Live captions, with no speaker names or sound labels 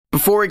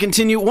Before we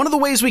continue, one of the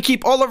ways we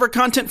keep all of our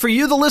content for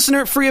you, the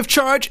listener, free of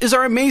charge is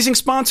our amazing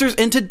sponsors,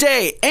 and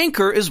today,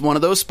 Anchor is one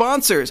of those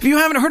sponsors. If you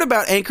haven't heard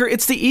about Anchor,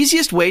 it's the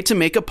easiest way to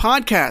make a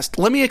podcast.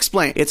 Let me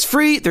explain. It's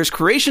free, there's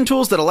creation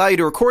tools that allow you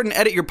to record and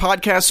edit your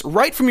podcasts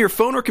right from your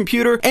phone or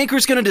computer.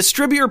 Anchor's going to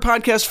distribute your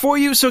podcast for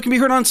you so it can be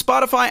heard on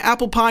Spotify,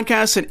 Apple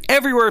Podcasts, and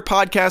everywhere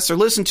podcasts are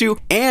listened to,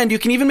 and you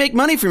can even make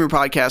money from your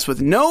podcast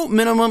with no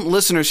minimum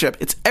listenership.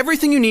 It's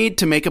everything you need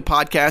to make a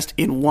podcast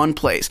in one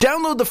place.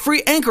 Download the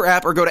free Anchor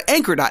app or go to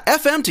anchor.fm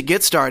to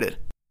get started.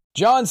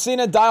 John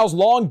Cena dials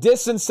long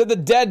distance to the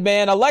dead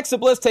man. Alexa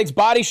Bliss takes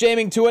body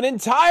shaming to an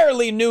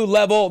entirely new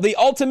level. The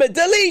ultimate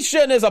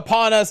deletion is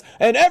upon us,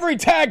 and every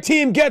tag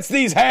team gets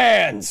these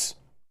hands.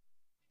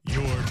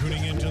 You're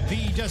tuning into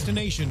the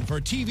destination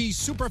for TV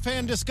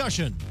superfan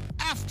discussion,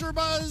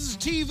 AfterBuzz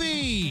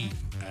TV.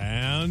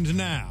 And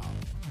now,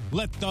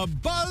 let the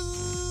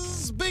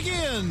buzz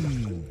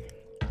begin.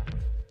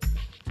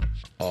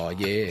 Oh,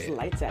 yeah. It's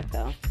lights at,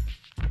 though.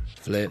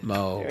 Flip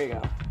mode. There you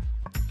go.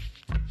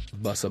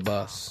 Bus a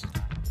bus.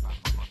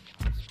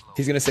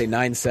 He's going to say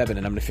 9-7, and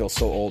I'm going to feel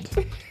so old.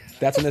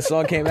 That's when this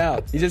song came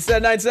out. He just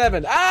said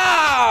 9-7.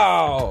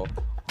 Ow!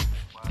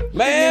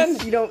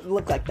 Man! You don't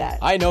look like that.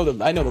 I know the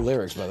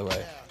lyrics, by the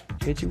way.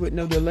 Hit you with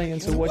no delay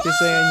into what you're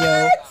saying,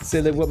 yo.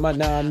 Silly with my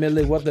 9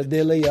 milli, what the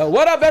dilly, yo.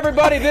 What up,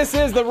 everybody? This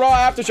is the Raw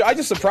After Show. I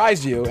just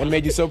surprised you and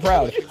made you so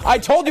proud. I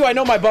told you I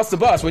know my bus to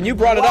bus. When you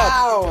brought it up,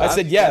 I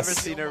said yes. I've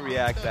never seen her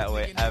react that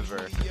way,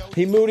 ever.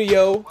 He moody,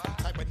 yo.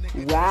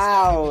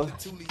 Wow.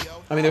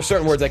 I mean, there's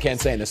certain words I can't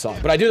say in this song,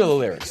 but I do know the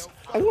lyrics.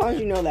 As long as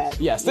you know that.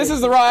 Yes, this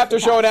is the Raw After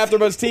Show at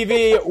AfterBuzz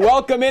TV.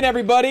 Welcome in,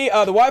 everybody.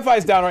 The Wi-Fi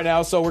is down right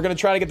now, so we're going to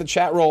try to get the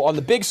chat roll on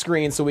the big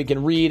screen so we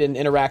can read and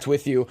interact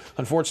with you.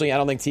 Unfortunately, I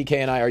don't think TK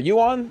and I... Are you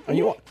on? Are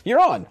you on?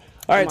 You're on.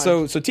 All right,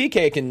 so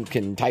TK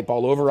can type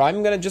all over.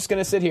 I'm just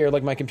gonna sit here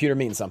like my computer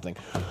means something.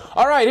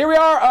 All right, here we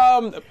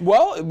are.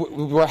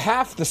 We're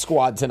half the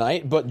squad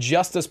tonight, but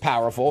just as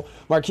powerful.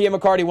 Markia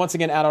McCarty once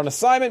again out on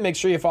assignment. Make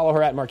sure you follow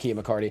her at Markia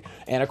McCarty,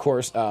 and of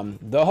course,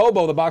 the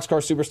Hobo, the boxcar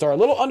superstar, a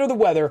little under the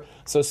weather.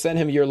 So send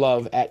him your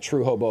love at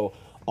True Hobo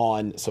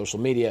on social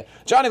media.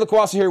 Johnny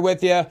LaQuasa here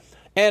with you,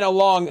 and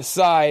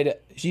alongside,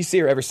 you see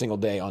her every single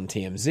day on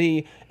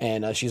TMZ,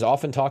 and she's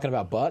often talking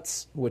about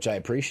butts, which I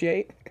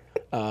appreciate.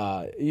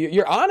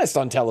 You're honest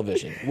on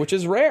television, which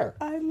is rare.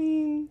 I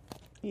mean,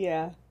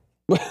 yeah.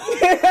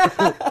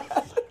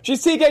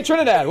 She's TK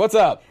Trinidad. What's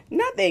up?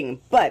 Nothing.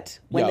 But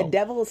when the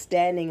devil is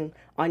standing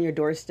on your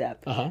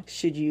doorstep,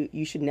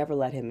 you should never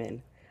let him in.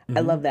 Mm-hmm.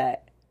 I love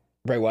that.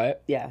 Bray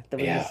Wyatt? Yeah.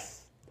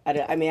 I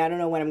don't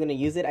know when I'm going to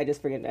use it. I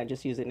just forget. I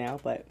just use it now,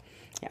 but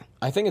yeah.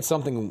 I think it's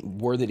something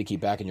worthy to keep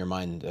back in your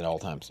mind at all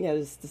times. Yeah,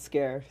 just to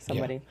scare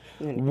somebody.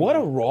 Yeah. What a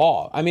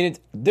Raw. I mean,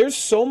 there's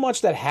so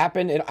much that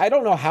happened, and I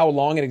don't know how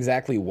long it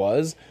exactly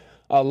was.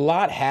 A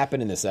lot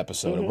happened in this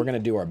episode, and we're going to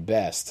do our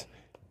best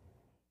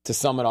to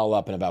sum it all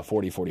up in about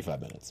 40,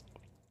 45 minutes.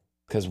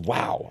 Because,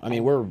 wow, I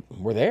mean,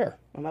 we're there.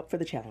 I'm up for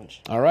the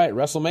challenge. All right,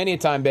 WrestleMania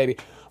time, baby.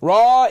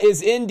 Raw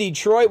is in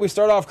Detroit. We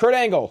start off Kurt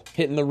Angle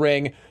hitting the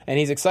ring, and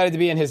he's excited to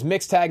be in his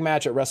mixed tag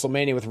match at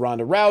WrestleMania with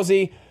Ronda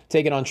Rousey,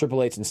 taking on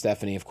Triple H and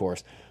Stephanie, of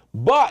course.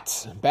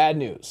 But, bad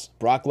news.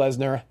 Brock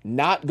Lesnar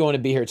not going to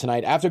be here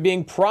tonight after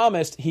being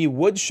promised he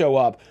would show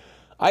up.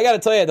 I got to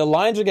tell you, the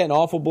lines are getting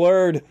awful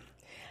blurred.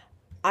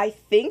 I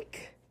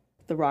think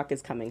The Rock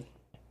is coming.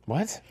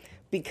 What?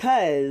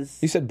 Because...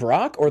 You said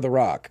Brock or The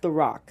Rock? The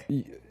Rock.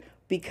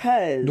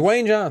 Because...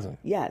 Dwayne Johnson.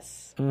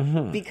 Yes.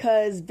 Mm-hmm.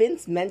 Because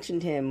Vince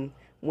mentioned him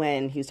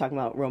when he was talking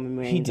about Roman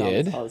Reigns. He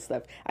did. All this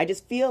stuff. I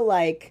just feel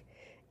like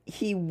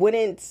he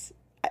wouldn't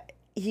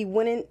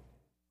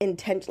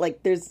intent,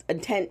 like there's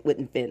intent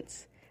with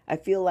Vince. I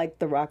feel like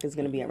The Rock is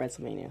going to be at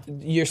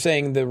WrestleMania. You're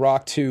saying The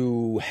Rock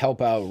to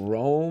help out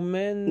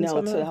Roman? No,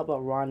 somehow? to help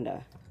out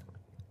Ronda.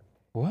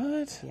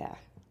 What? Yeah.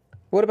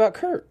 What about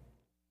Kurt?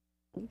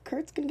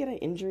 Kurt's going to get an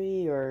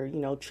injury or,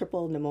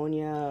 triple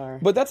pneumonia or...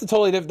 But that's a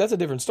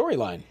different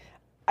storyline.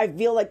 I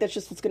feel like that's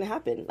just what's going to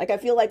happen. Like, I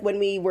feel like when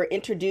we were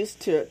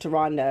introduced to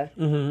Ronda,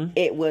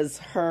 it was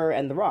her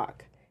and The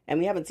Rock. And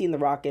we haven't seen The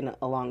Rock in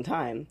a long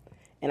time.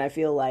 And I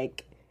feel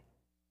like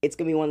it's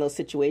going to be one of those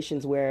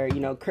situations where,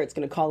 Kurt's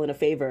going to call in a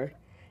favor,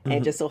 and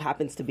it just so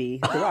happens to be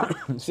The Rock.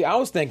 See, I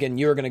was thinking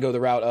you were going to go the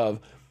route of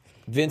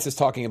Vince is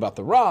talking about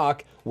The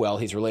Rock. Well,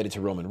 he's related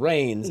to Roman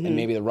Reigns, and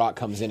maybe The Rock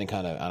comes in and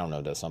kind of, I don't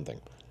know, does something.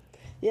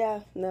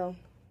 Yeah, no.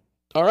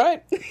 All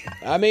right.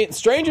 I mean,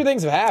 stranger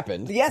things have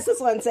happened. Yes,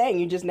 that's what I'm saying.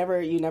 You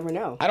never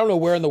know. I don't know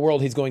where in the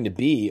world he's going to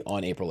be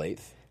on April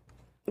 8th.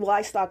 Well,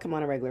 I stalk him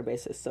on a regular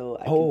basis, so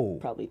I can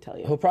probably tell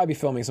you. He'll probably be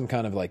filming some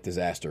kind of,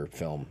 disaster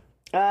film.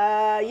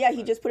 Yeah,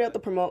 he just put out the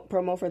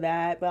promo for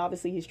that, but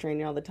obviously he's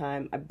training all the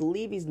time. I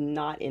believe he's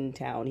not in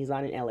town. He's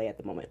not in LA at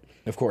the moment.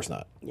 Of course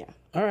not. Yeah.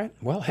 All right.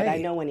 Well, hey. But I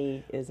know when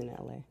he is in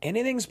LA.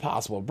 Anything's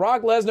possible.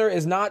 Brock Lesnar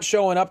is not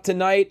showing up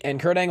tonight, and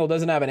Kurt Angle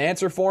doesn't have an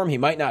answer for him. He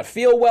might not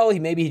feel well.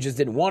 Maybe he just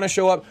didn't want to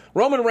show up.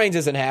 Roman Reigns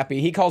isn't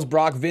happy. He calls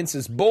Brock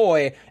Vince's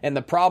boy, and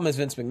the problem is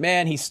Vince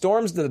McMahon. He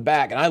storms to the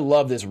back, and I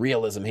love this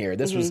realism here.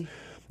 This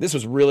This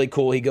was really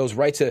cool. He goes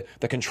right to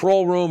the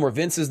control room where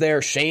Vince is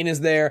there, Shane is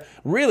there,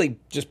 really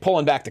just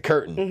pulling back the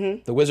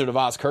curtain, the Wizard of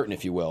Oz curtain,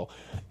 if you will.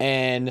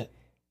 And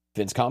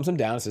Vince calms him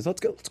down and says, let's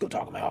go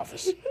talk in my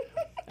office.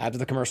 After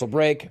the commercial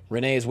break,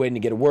 Renee is waiting to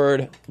get a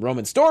word.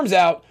 Roman storms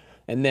out,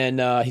 and then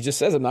he just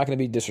says, I'm not going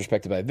to be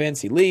disrespected by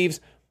Vince. He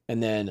leaves,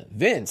 and then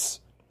Vince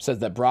says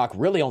that Brock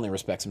really only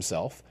respects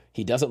himself.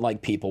 He doesn't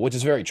like people, which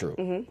is very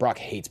true. Brock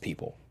hates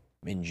people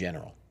in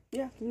general.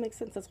 Yeah, it makes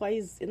sense. That's why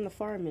he's in the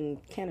farm in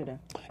Canada.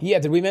 Yeah,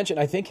 did we mention,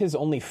 I think his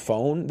only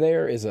phone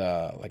there is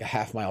like a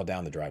half mile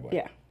down the driveway.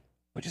 Yeah.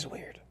 Which is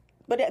weird.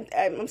 But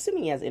I'm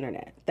assuming he has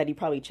internet, that he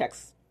probably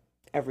checks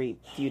every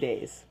few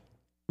days.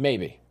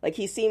 Maybe. Like,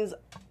 he seems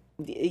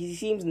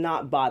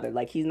not bothered.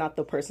 Like, he's not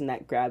the person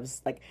that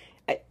grabs, like,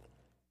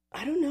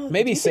 I don't know.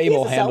 Maybe Do you think he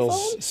Sable has a cell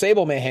handles, phone?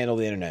 Sable may handle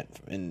the internet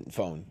and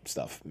phone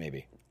stuff,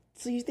 maybe.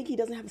 So you think he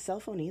doesn't have a cell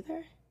phone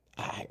either?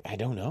 I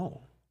don't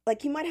know.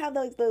 Like, he might have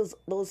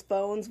those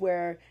phones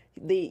where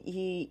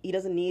he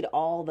doesn't need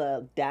all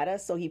the data,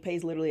 so he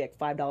pays literally like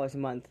 $5 a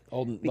month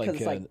because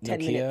it's like 10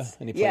 Nokia, minutes.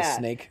 and he plays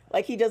Snake.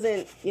 Like, he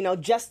doesn't,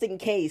 just in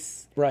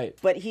case. Right.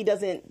 But he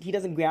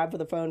doesn't grab for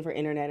the phone for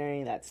internet or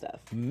any of that stuff.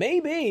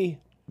 Maybe.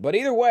 But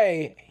either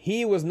way,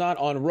 he was not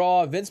on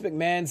Raw. Vince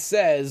McMahon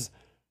says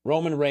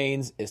Roman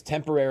Reigns is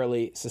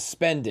temporarily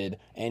suspended,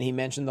 and he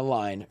mentioned the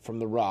line from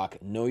The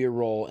Rock, know your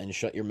role and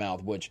shut your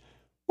mouth, which,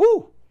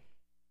 woo,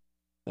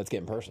 that's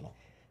getting personal.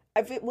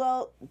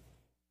 Well,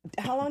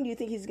 how long do you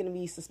think he's going to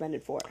be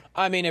suspended for?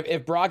 I mean,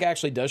 if Brock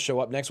actually does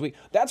show up next week,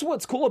 that's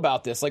what's cool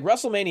about this. Like,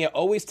 WrestleMania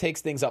always takes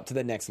things up to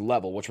the next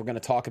level, which we're going to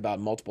talk about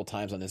multiple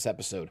times on this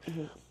episode.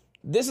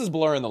 This is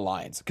blurring the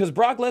lines, because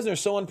Brock Lesnar is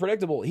so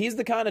unpredictable. He's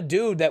the kind of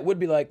dude that would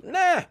be like, nah,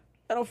 I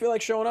don't feel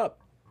like showing up.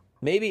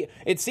 Maybe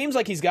it seems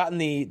like he's gotten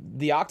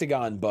the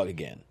Octagon bug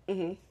again.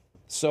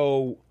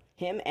 So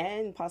Him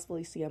and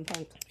possibly CM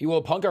Punk.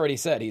 well, Punk already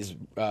said he's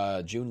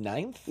June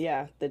 9th.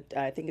 Yeah,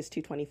 I think it's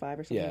 225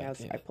 or something. Yeah,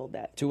 I pulled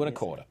that.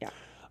 2.25.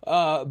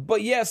 Yeah.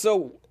 But yeah,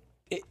 so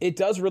it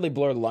does really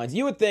blur the lines.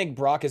 You would think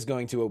Brock is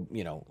going to,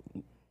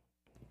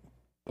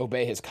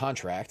 obey his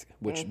contract,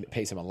 which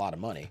pays him a lot of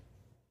money.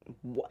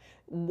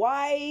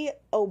 Why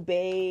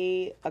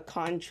obey a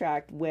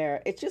contract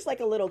where it's just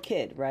like a little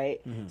kid,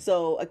 right?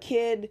 So a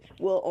kid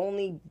will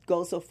only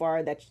go so far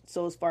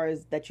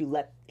as that you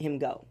let him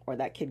go, or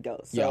that kid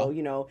goes. So,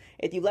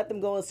 if you let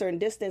them go a certain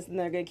distance, then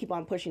they're going to keep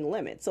on pushing the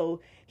limit. So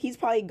he's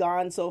probably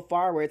gone so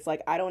far where it's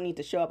like, I don't need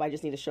to show up. I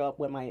just need to show up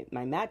when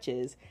my match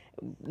is.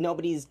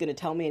 Nobody's going to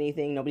tell me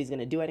anything. Nobody's going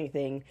to do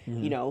anything,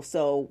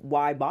 so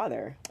why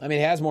bother? I mean,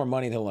 he has more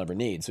money than he'll ever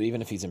need. So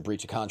even if he's in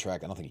breach of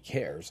contract, I don't think he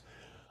cares.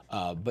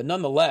 But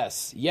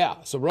nonetheless, yeah.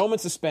 So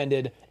Roman's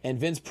suspended, and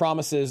Vince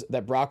promises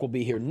that Brock will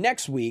be here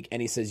next week,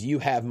 and he says, you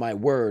have my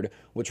word,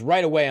 which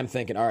right away I'm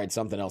thinking, all right,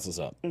 something else is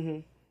up.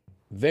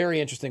 Very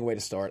interesting way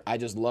to start. I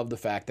just love the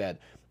fact that,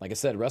 like I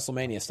said,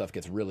 WrestleMania stuff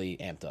gets really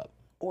amped up.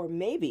 Or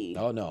maybe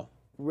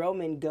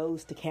Roman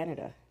goes to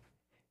Canada.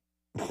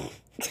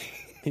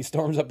 He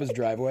storms up his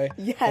driveway,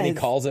 Yes. and he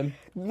calls him.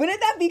 Wouldn't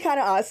that be kind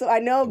of awesome? I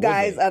know,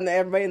 guys,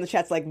 everybody in the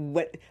chat's like,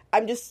 what?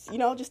 I'm just,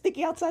 just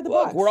thinking outside the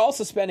box. We're all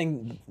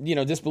suspending,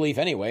 disbelief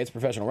anyway. It's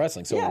professional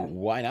wrestling, so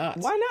why not?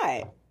 Why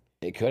not?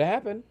 It could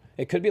happen.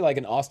 It could be like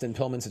an Austin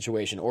Pillman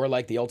situation, or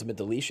like the Ultimate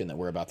Deletion that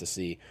we're about to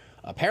see.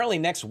 Apparently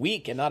next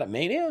week and not at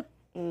Mania?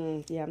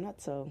 Yeah, I'm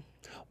not so.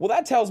 Well,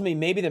 that tells me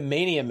maybe the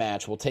Mania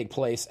match will take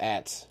place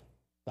at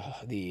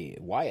the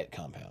Wyatt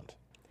compound,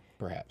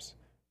 perhaps.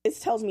 It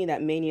tells me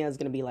that Mania is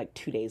going to be like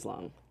 2 days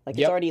long. Like,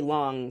 it's already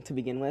long to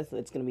begin with.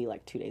 It's going to be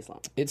like 2 days long.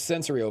 It's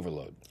sensory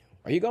overload.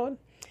 Are you going?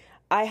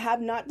 I have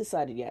not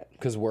decided yet.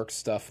 Because work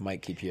stuff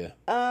might keep you...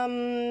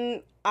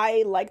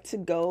 I like to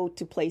go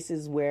to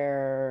places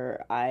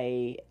where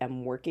I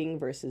am working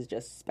versus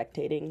just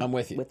spectating. I'm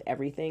with you. With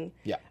everything.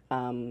 Yeah.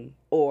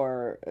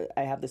 Or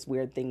I have this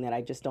weird thing that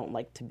I just don't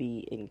like to be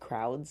in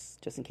crowds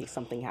just in case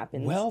something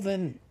happens. Well,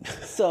 then...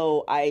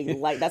 So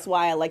that's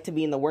why I like to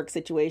be in the work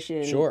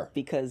situation. Sure.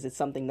 Because if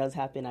something does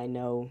happen, I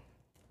know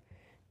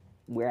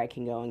where I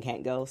can go and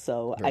can't go.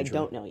 So Very I true.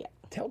 don't know yet.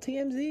 Tell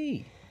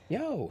TMZ.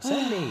 Yo,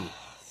 send me.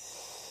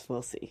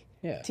 We'll see.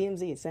 Yeah.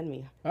 TMZ, send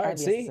me. All right,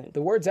 see?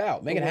 The word's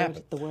out. Make it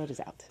happen. The word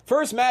is out.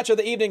 First match of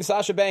the evening,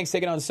 Sasha Banks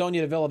taking on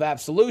Sonya Deville of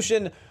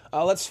Absolution.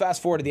 Let's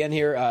fast forward to the end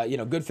here.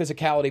 Good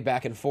physicality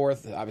back and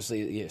forth.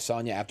 Obviously,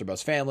 Sonya,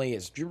 AfterBuzz family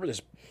is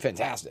just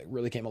fantastic.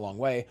 Really came a long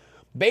way.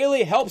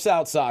 Bayley helps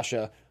out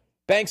Sasha.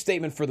 Banks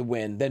statement for the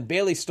win. Then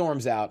Bayley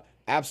storms out.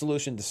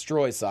 Absolution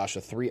destroys Sasha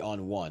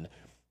 3-on-1.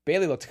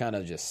 Bayley looked kind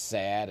of just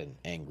sad and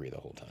angry the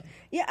whole time.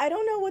 Yeah, I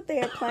don't know what they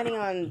are planning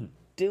on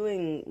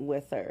doing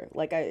with her.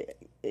 Like,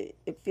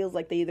 it feels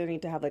like they either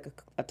need to have like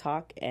a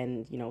talk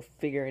and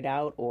figure it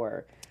out,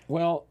 or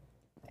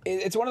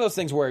it's one of those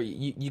things where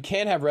you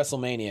can't have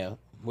WrestleMania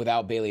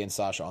without Bayley and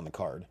Sasha on the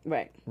card.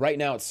 Right. Right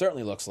now, it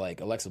certainly looks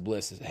like Alexa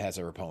Bliss has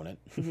her opponent,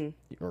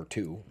 or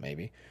two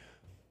maybe.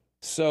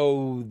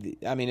 So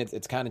I mean,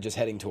 it's kind of just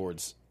heading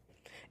towards.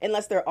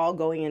 Unless they're all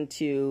going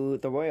into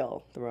the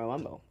Royal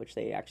Rumble, which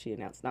they actually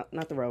announced.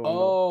 Not the Royal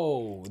Rumble.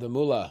 Oh, the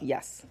Moolah.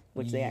 Yes,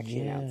 which they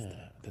actually announced.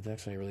 That's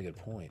actually a really good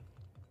point.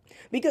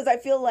 Because I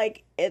feel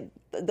like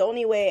the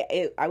only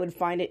way I would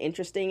find it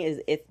interesting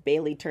is if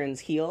Bayley turns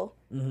heel,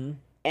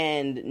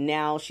 and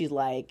now she's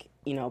like,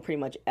 pretty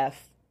much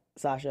F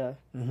Sasha,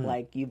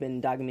 like, you've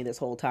been dogging me this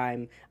whole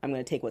time. I'm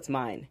going to take what's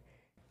mine.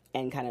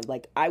 And kind of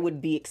like, I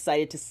would be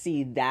excited to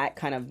see that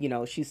kind of,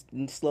 she's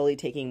slowly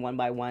taking one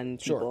by one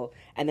people,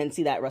 and then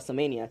see that at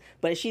WrestleMania.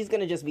 But if she's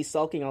going to just be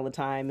sulking all the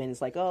time, and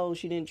it's like, oh,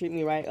 she didn't treat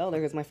me right. Oh, there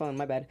goes my phone.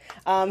 My bad.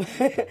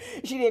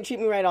 She didn't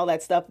treat me right, all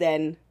that stuff,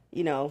 then,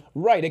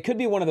 Right. It could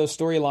be one of those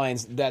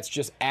storylines that's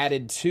just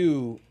added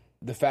to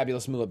the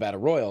Fabulous Moolah Battle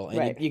Royal.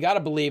 And you got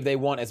to believe they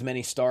want as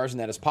many stars in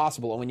that as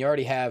possible. And when you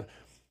already have,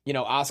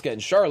 Asuka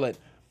and Charlotte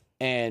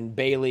and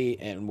Bayley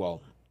and,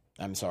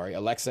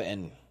 Alexa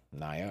and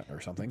Nia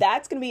or something.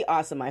 That's going to be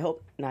awesome. I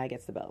hope Nia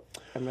gets the belt.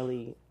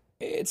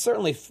 It's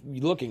certainly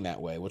looking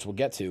that way, which we'll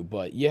get to.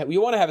 But yeah, we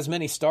want to have as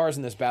many stars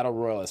in this Battle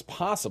Royal as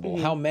possible.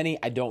 How many,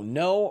 I don't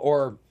know.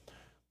 Or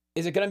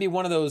is it going to be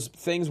one of those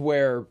things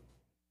where,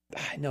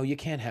 no, you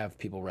can't have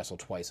people wrestle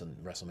twice on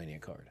the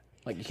WrestleMania card.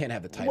 Like, you can't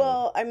have the title.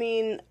 Well, I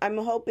mean, I'm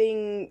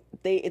hoping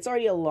it's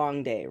already a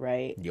long day,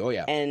 right? Oh,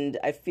 yeah. And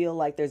I feel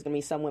like there's going to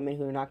be some women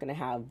who are not going to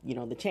have,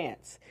 the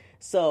chance.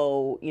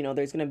 So,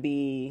 there's going to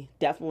be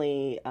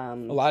definitely... a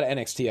lot of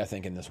NXT, I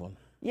think, in this one.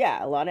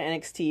 Yeah, a lot of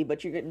NXT,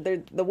 but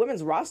the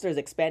women's roster is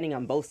expanding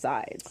on both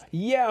sides.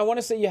 Yeah, I want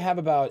to say you have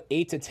about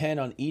 8 to 10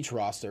 on each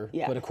roster.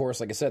 Yeah. But, of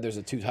course, like I said, there's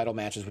the 2 title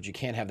matches, which you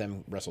can't have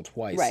them wrestle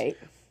twice. Right.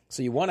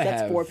 So you want to have...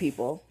 That's 4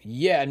 people.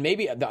 Yeah, and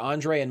maybe the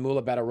Andre and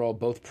Moolah Battle Royal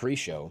both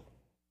pre-show.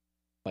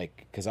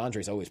 Like, because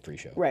Andre's always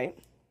pre-show. Right.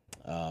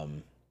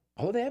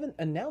 Although they haven't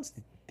announced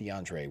the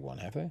Andre one,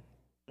 have they?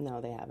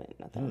 No, they haven't.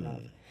 Not that I know.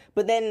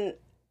 But then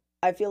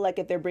I feel like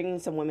if they're bringing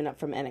some women up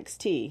from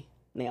NXT,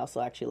 they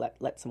also actually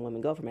let some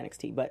women go from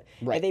NXT. But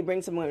if they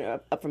bring some women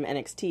up from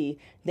NXT,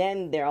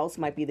 then there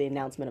also might be the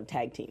announcement of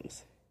tag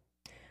teams.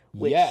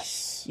 Which,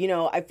 yes.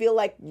 I feel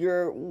like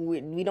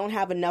we don't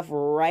have enough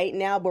right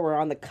now, but we're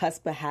on the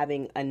cusp of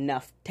having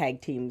enough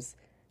tag teams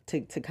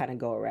to kind of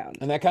go around.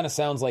 And that kind of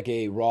sounds like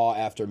a Raw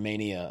after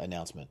Mania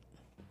announcement.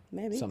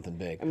 Maybe. Something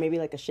big. Or maybe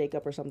like a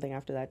shakeup or something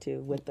after that,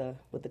 too, with the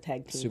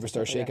tag teams.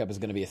 Superstar shakeup is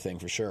going to be a thing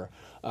for sure.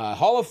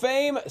 Hall of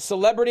Fame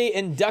celebrity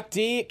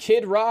inductee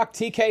Kid Rock.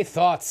 TK,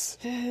 thoughts?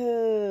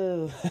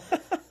 I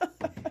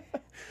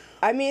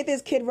mean, if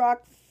this Kid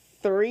Rock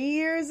 3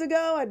 years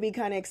ago, I'd be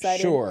kind of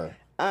excited. Sure.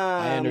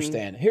 I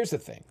understand. Here's the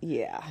thing.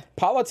 Yeah.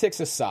 Politics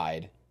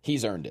aside,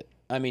 he's earned it.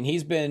 I mean,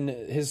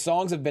 his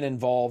songs have been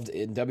involved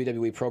in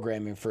WWE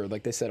programming for,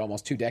 like they said,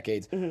 almost 2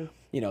 decades.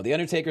 The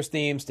Undertaker's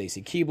theme,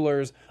 Stacy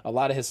Keibler's, a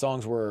lot of his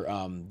songs were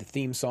the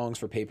theme songs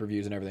for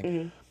pay-per-views and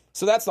everything.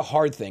 So that's the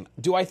hard thing.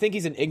 Do I think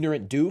he's an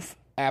ignorant doof?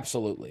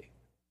 Absolutely.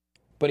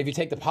 But if you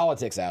take the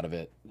politics out of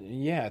it,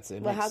 yeah, it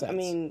makes sense. I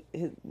mean,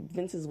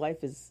 Vince's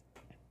wife is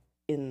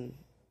in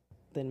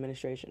the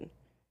administration.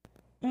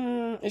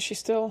 Is she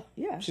still?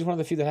 Yeah. She's one of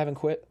the few that haven't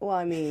quit. Well,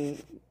 I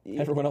mean,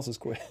 everyone else has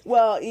quit.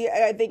 Well,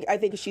 yeah, I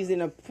think she's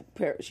in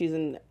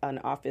an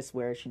office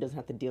where she doesn't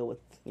have to deal with,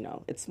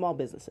 it's small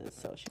businesses,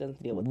 so she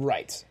doesn't deal with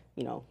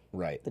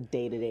the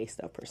day-to-day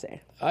stuff per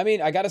se. I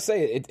mean, I got to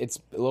say it's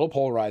a little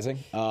polarizing.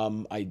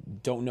 I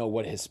don't know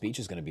what his speech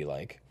is going to be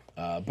like.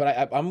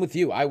 But I'm with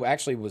you. I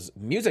actually was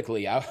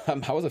musically, I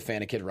was a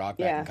fan of Kid Rock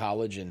back in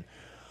college, and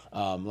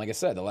like I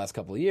said, the last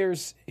couple of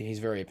years, he's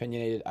very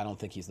opinionated. I don't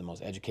think he's the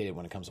most educated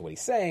when it comes to what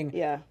he's saying.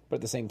 Yeah. But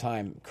at the same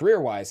time,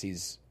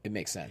 career-wise, it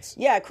makes sense.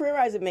 Yeah,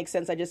 career-wise, it makes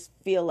sense. I just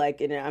feel like,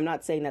 and I'm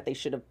not saying that they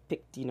should have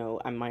picked,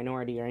 a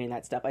minority or any of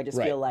that stuff. I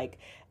just feel like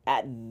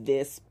at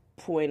this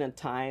point in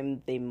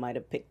time, they might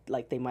have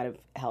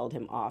held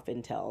him off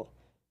until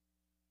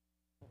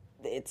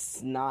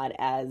it's not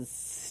as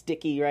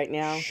sticky right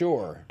now.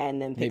 Sure. And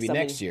then pick maybe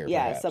next year.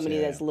 Yeah, perhaps. somebody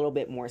that's a little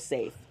bit more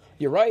safe.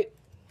 You're right.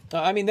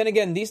 I mean, then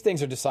again, these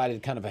things are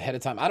decided kind of ahead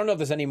of time. I don't know if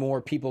there's any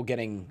more people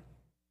getting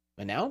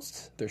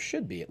announced. There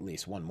should be at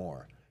least one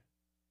more,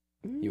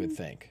 you would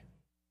think.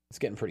 It's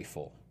getting pretty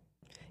full.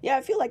 Yeah,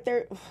 I feel like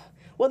they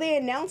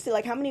announced it,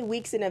 like, how many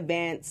weeks in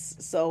advance?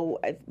 So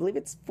I believe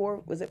it's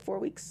 4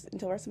 weeks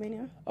until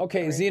WrestleMania?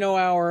 Okay, Zeno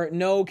Hour,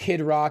 no,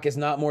 Kid Rock is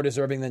not more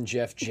deserving than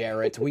Jeff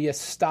Jarrett. Will you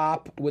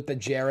stop with the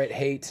Jarrett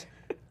hate?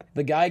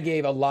 The guy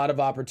gave a lot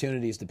of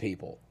opportunities to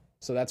people.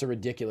 So that's a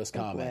ridiculous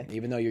comment.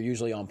 Even though you're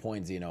usually on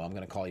point, Zeno, I'm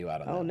going to call you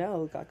out on that. Oh,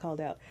 no, got called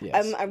out.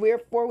 Yes. We're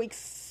 4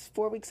 weeks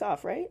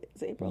off, right?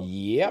 It's April?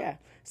 Yep. Yeah.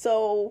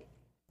 So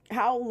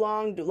how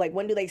long,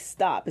 when do they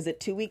stop? Is it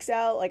 2 weeks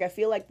out? Like, I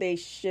feel like they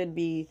should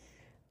be,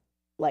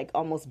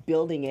 almost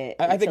building it.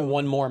 I think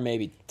one more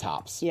maybe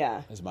tops.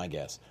 Yeah. Is my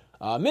guess.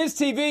 Miz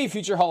TV,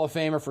 future Hall of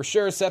Famer for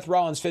sure. Seth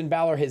Rollins, Finn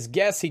Balor, his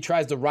guests. He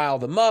tries to rile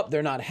them up.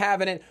 They're not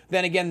having it.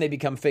 Then again, they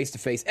become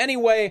face-to-face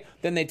anyway.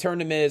 Then they turn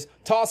to Miz,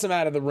 toss him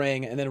out of the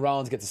ring, and then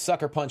Rollins gets a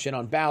sucker punch in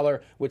on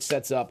Balor, which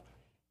sets up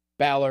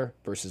Balor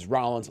versus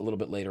Rollins a little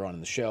bit later on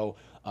in the show.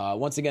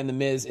 Once again, the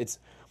Miz,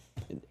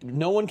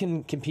 no one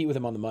can compete with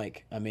him on the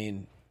mic. I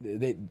mean,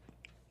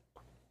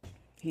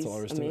 He's all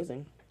there is to it.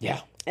 amazing.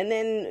 Yeah. And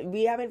then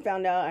we haven't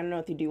found out. I don't know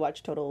if you do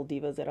watch Total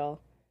Divas at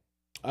all.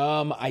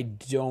 I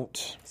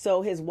don't.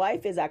 So his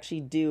wife is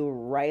actually due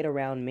right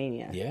around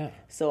Mania. Yeah.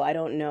 So I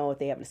don't know if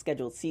they have a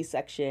scheduled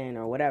C-section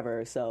or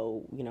whatever.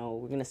 So, you know,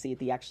 we're going to see if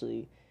they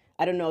actually...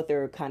 I don't know if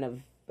they're kind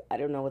of... I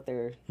don't know what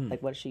they're...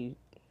 Like, what she...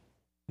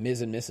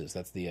 Ms. and Mrs.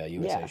 That's the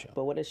USA show.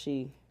 But what if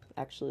she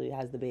actually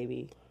has the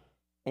baby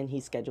and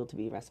he's scheduled to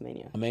be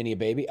WrestleMania? A Mania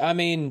baby? I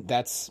mean,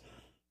 that's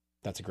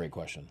a great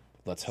question.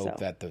 Let's hope So.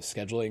 that the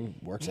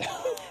scheduling works out.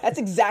 That's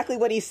exactly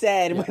what he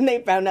said when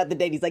they found out the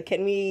date. He's like,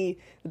 can we...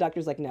 The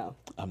doctor's like, no.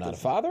 I'm not a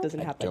father.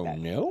 Doesn't I happen don't like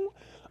that. know.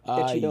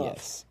 That you know of.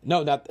 Yes.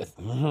 No, not...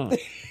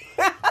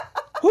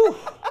 Whew.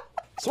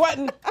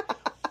 Sweating.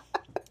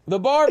 The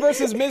Bar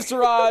versus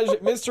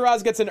Miztourage.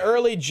 Miztourage gets an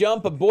early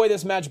jump, but boy,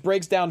 this match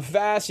breaks down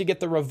fast. You get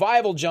the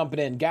Revival jumping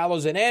in.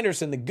 Gallows and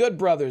Anderson, the Good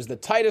Brothers, the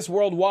Titus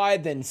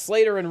Worldwide, then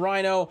Slater and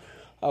Rhino.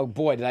 Oh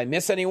boy, did I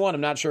miss anyone?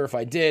 I'm not sure if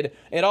I did.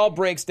 It all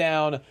breaks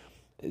down.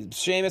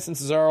 Sheamus and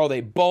Cesaro, they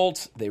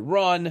bolt, they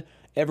run.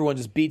 Everyone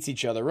just beats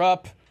each other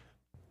up.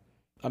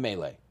 A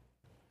melee.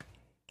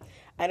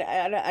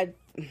 I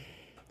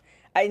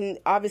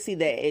obviously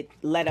it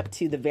led up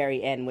to the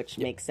very end, which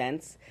makes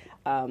sense.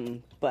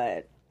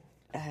 But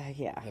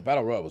yeah, The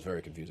Battle Royal was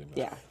very confusing.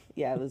 Though.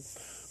 yeah, it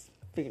was.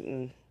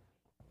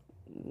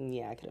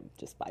 Yeah, I could have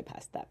just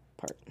bypassed that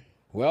part.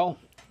 Well,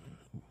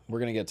 we're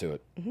going to get to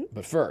it.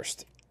 But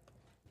first,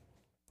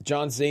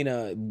 John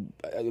Cena,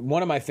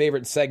 one of my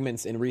favorite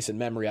segments in recent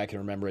memory I can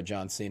remember at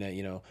John Cena.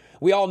 You know,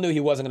 we all knew he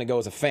wasn't going to go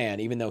as a fan,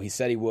 even though he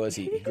said he was.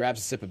 He grabs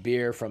a sip of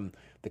beer from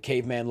the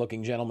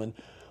caveman-looking gentleman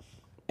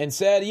and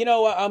said, you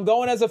know, I'm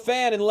going as a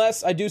fan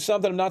unless I do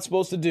something I'm not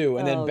supposed to do.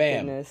 And then,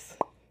 bam, Goodness.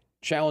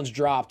 challenge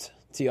dropped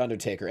to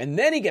Undertaker. And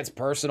then he gets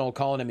personal,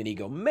 calling him an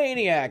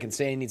egomaniac and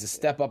saying he needs to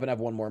step up and have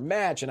one more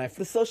match. And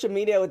The social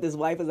media with his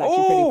wife is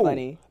actually pretty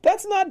funny.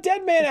 That's not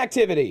dead man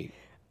activity.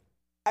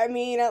 I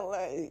mean,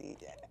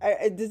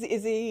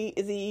 is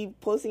he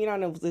posting it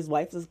on his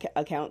wife's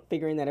account,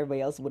 figuring that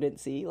everybody else wouldn't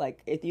see?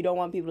 Like, if you don't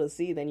want people to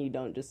see, then you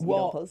don't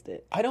post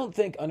it. I don't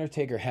think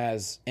Undertaker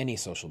has any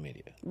social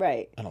media.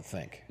 Right. I don't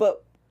think.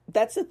 But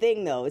that's the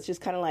thing, though. It's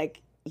just kind of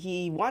like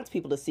he wants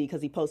people to see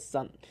because he posts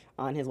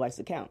on his wife's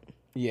account.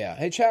 Yeah.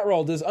 Hey, chat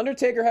roll, does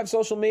Undertaker have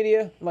social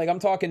media? Like, I'm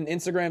talking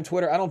Instagram,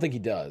 Twitter. I don't think he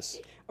does.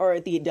 Or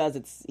if he does,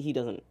 he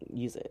doesn't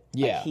use it.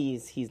 Yeah. Like,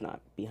 he's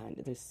not behind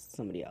it. There's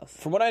somebody else.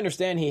 From what I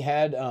understand, he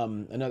had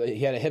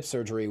a hip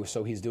surgery,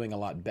 so he's doing a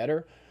lot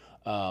better.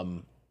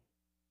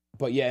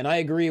 But yeah, and I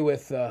agree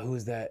with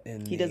who's that?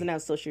 He doesn't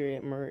have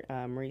social.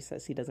 Marie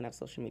says he doesn't have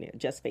social media,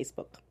 just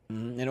Facebook.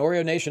 In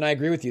Oreo Nation, I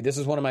agree with you. This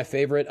is one of my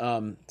favorite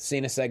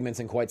Cena segments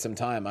in quite some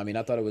time. I mean,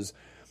 I thought it was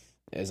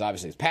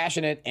obviously it's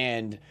passionate,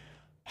 and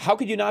how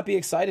could you not be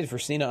excited for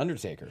Cena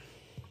Undertaker?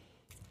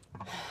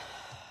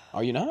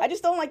 Are you not? I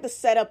just don't like the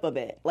setup of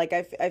it. Like,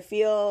 I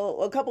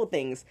feel a couple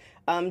things.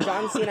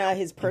 John Cena,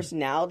 his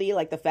personality,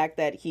 like the fact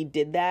that he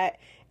did that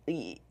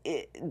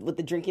with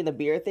the drinking the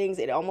beer things,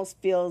 it almost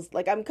feels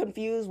like I'm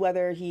confused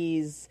whether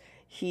he's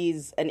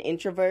an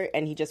introvert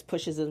and he just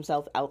pushes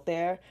himself out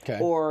there,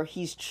 or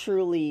he's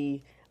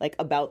truly like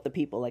about the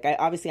people. Like,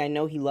 I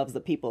know he loves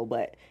the people,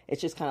 but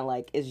it's just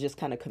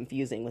kind of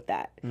confusing with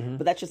that.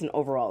 But that's just an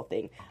overall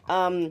thing.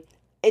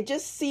 It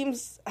just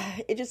seems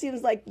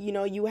like, you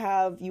know, you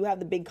have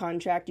the big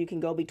contract. You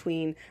can go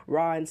between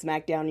Raw and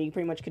SmackDown, and you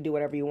pretty much could do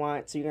whatever you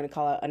want. So you're going to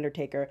call out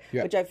Undertaker,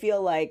 which I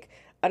feel like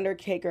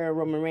Undertaker and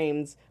Roman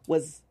Reigns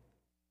was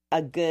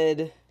a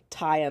good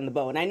tie on the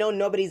bow. And I know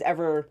nobody's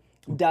ever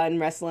done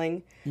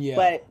wrestling,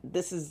 but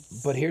this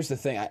is... But here's the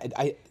thing.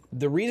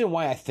 The reason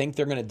why I think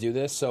they're going to do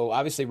this, so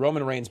obviously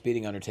Roman Reigns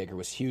beating Undertaker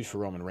was huge for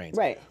Roman Reigns.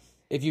 Right.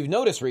 If you've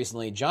noticed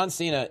recently, John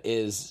Cena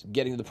is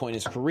getting to the point in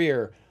his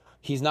career,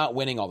 he's not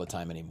winning all the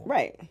time anymore.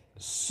 Right.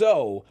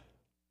 So,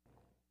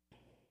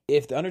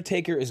 if The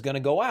Undertaker is going to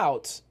go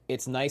out,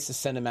 it's nice to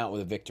send him out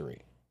with a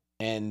victory.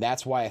 And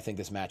that's why I think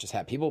this match is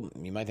happening. People,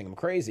 you might think I'm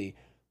crazy,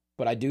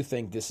 but I do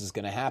think this is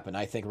going to happen.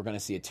 I think we're going to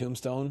see a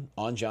tombstone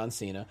on John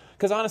Cena.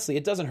 Because honestly,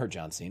 it doesn't hurt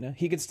John Cena.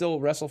 He could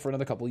still wrestle for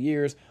another couple of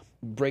years,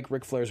 break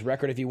Ric Flair's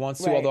record if he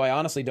wants to, although I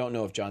honestly don't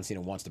know if John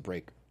Cena wants to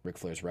break Ric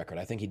Flair's record.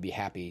 I think he'd be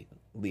happy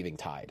leaving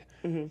tied.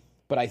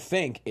 But I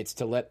think it's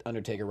to let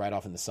Undertaker ride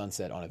off in the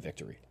sunset on a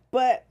victory.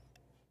 But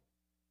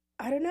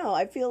I don't know.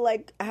 I feel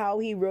like how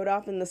he rode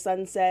off in the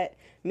sunset,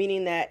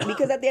 meaning that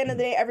because at the end of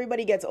the day,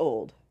 everybody gets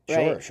old.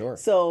 Right? Sure.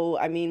 So,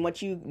 I mean,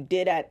 what you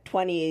did at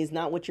 20 is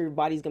not what your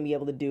body's going to be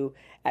able to do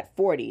at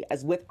 40,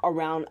 as with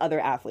around other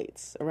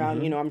athletes.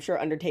 Around, you know, I'm sure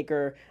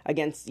Undertaker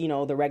against, you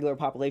know, the regular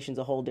population is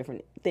a whole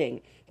different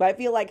thing. But I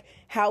feel like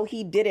how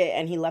he did it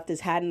and he left his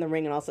hat in the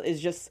ring and also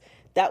is just,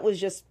 that was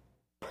just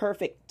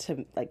perfect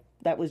to, like,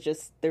 that was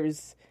just,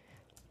 there's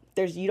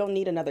you don't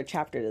need another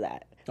chapter to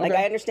that. Like,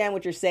 I understand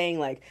what you're saying,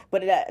 like,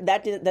 but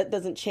that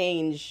doesn't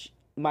change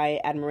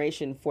my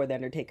admiration for The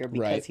Undertaker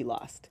because he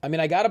lost. I mean,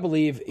 I gotta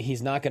believe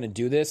he's not going to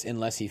do this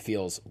unless he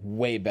feels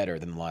way better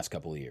than the last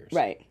couple of years.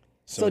 Right.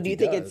 So do you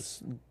think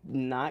it's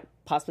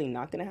possibly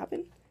not going to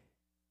happen?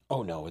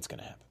 Oh, no, it's going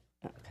to happen.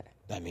 Okay.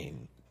 I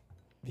mean,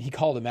 he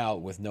called him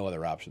out with no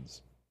other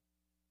options.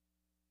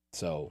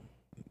 So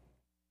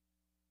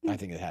I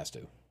think it has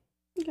to.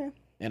 Okay.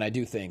 And I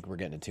do think we're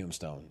getting a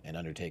tombstone, and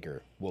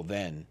Undertaker will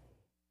then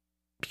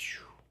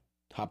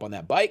hop on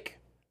that bike.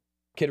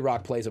 Kid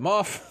Rock plays him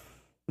off.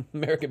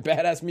 American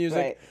Badass music.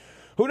 Right.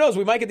 Who knows?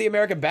 We might get the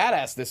American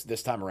Badass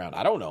this time around.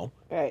 I don't know.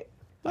 Right.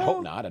 I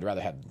hope not. I'd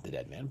rather have the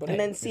dead man. But and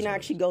then Cena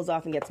actually goes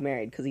off and gets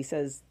married because he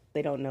says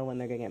they don't know when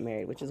they're going to get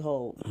married, which is a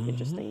whole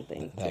interesting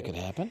thing. That could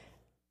happen.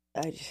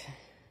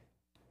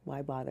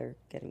 Why bother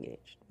getting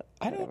engaged?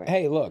 I don't.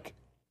 Hey, look.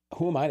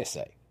 Who am I to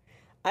say?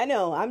 I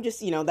know. I'm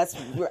just,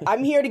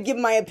 I'm here to give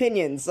my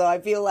opinion. So I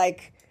feel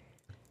like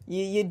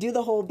you do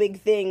the whole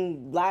big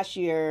thing last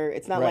year.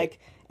 It's not like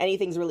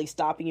anything's really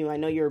stopping you. I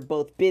know you're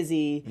both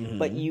busy,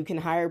 but you can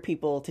hire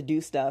people to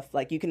do stuff.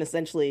 Like you can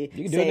essentially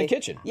do it in the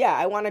kitchen. Yeah,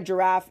 I want a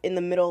giraffe in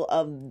the middle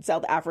of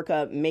South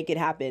Africa. Make it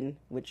happen.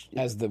 Which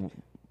as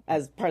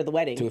part of the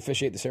wedding to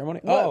officiate the ceremony.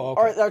 Well,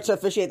 or to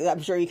officiate.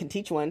 I'm sure you can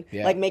teach one.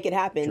 Yeah. Like make it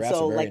happen. Giraffes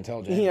so are very like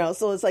intelligent.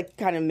 So it's like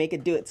kind of make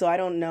it do it. So I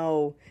don't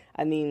know.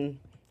 I mean,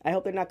 I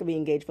hope they're not going to be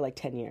engaged for like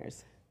 10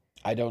 years.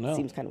 I don't know.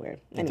 Seems kind of weird.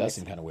 It does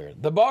seem kind of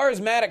weird. The Bar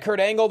is mad at Kurt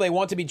Angle. They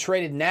want to be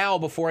traded now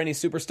before any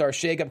superstar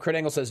shakeup. Kurt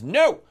Angle says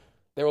no.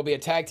 There will be a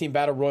tag team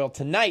battle royal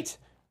tonight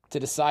to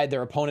decide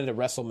their opponent at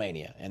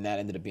WrestleMania, and that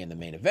ended up being the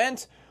main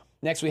event.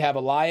 Next, we have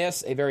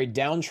Elias, a very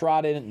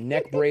downtrodden,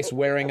 neck brace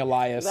wearing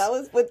Elias. That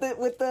was with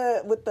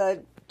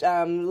the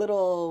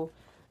little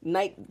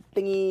night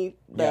thingy.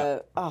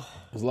 It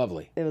was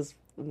lovely. It was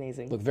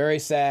amazing. Looked very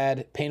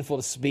sad, painful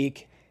to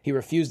speak. He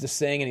refused to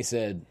sing, and he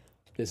said,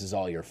 "This is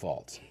all your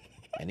fault,"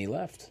 and he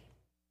left.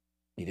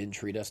 He didn't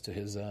treat us to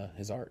his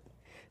art.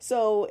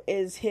 So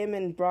is him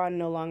and Braun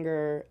no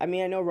longer? I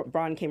mean, I know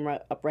Braun came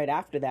up right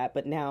after that,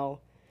 but now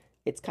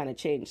it's kind of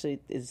changed. So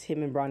is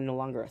him and Braun no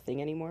longer a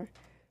thing anymore?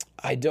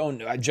 I don't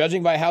know.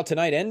 Judging by how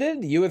tonight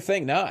ended, you would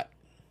think not,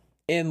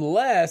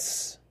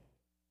 unless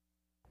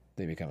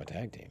they become a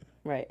tag team.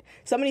 Right.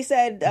 Somebody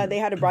said they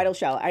had a bridal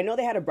shower. I know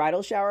they had a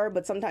bridal shower,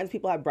 but sometimes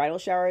people have bridal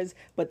showers,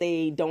 but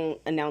they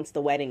don't announce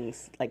the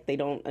weddings. Like, they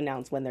don't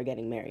announce when they're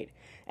getting married.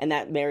 And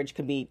that marriage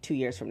could be 2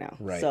 years from now.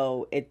 Right.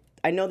 So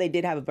I know they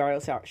did have a bridal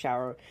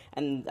shower,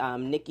 and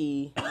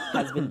Nikki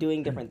has been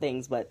doing different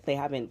things, but they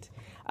haven't.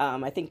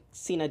 I think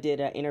Cena did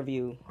an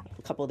interview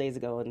a couple of days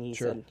ago, and he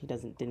said he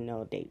didn't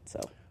know a date. So,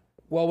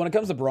 well, when it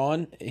comes to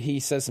Braun, he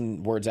says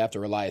some words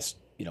after Elias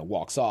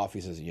walks off.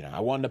 He says, I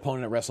want an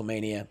opponent at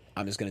WrestleMania.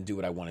 I'm just going to do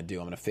what I want to do.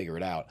 I'm going to figure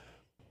it out.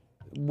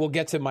 We'll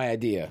get to my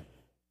idea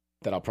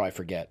that I'll probably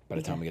forget by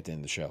the time we get to the end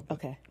of the show.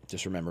 Okay.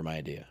 Just remember my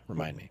idea.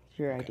 Remind me.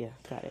 Your idea.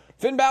 Got it.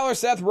 Finn Balor,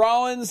 Seth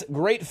Rollins.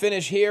 Great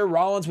finish here.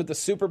 Rollins with the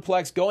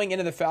superplex going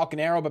into the Falcon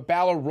Arrow, but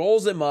Balor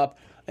rolls him up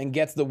and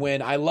gets the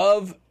win. I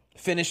love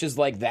finishes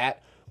like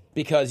that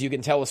because you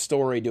can tell a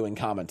story doing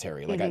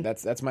commentary. Like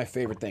that's my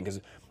favorite thing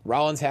because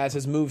Rollins has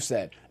his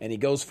moveset and he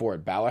goes for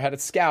it. Balor had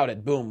it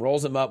scouted. Boom,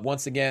 rolls him up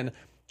once again,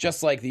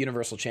 just like the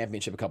Universal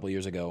Championship a couple of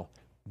years ago.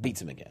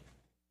 Beats him again.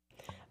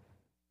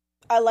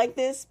 I like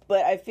this,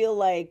 but I feel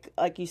like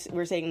you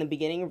were saying in the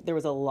beginning, there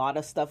was a lot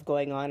of stuff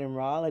going on in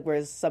Raw. Like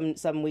whereas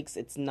some weeks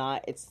it's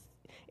not.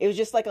 It was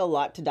just like a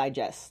lot to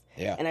digest.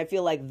 Yeah. And I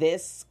feel like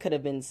this could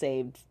have been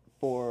saved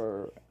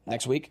for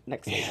next week.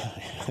 Next week.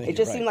 Yeah, it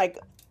just seemed like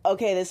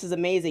okay, this is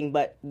amazing,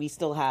 but we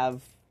still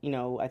have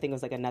I think it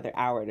was like another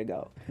hour to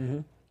go. Mm-hmm.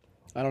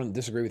 I don't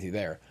disagree with you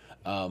there.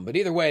 But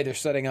either way, they're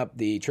setting up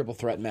the triple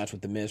threat match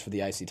with The Miz for the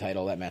IC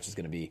title. That match is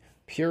going to be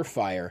pure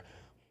fire.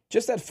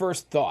 Just that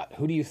first thought,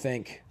 who do you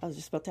think? I was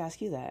just about to ask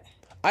you that.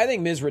 I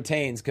think Miz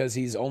retains because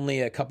he's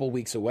only a couple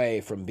weeks away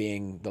from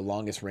being the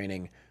longest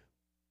reigning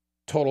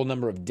total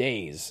number of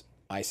days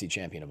IC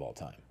champion of all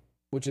time,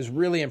 which is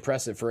really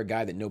impressive for a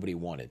guy that nobody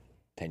wanted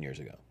 10 years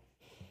ago.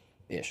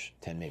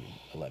 10, maybe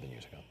 11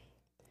 years ago.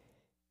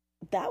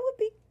 That would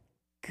be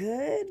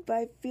good, but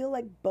I feel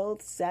like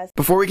both Seth...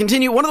 Before we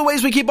continue, one of the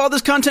ways we keep all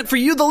this content for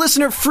you, the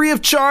listener, free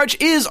of charge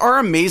is our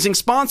amazing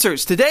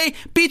sponsors. Today,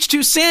 Beach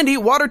Too Sandy,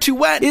 Water Too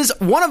Wet is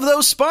one of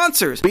those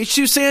sponsors. Beach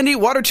Too Sandy,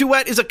 Water Too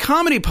Wet is a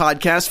comedy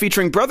podcast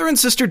featuring brother and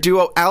sister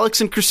duo Alex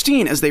and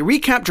Christine as they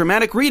recap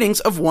dramatic readings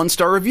of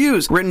one-star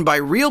reviews written by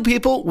real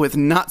people with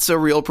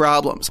not-so-real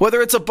problems.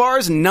 Whether it's a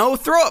bar's no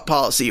throw-up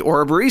policy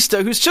or a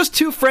barista who's just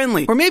too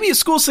friendly, or maybe a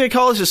school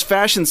psychologist's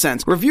fashion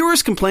sense,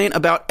 reviewers complain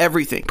about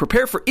everything.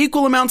 Prepare for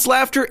equal amounts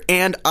laughter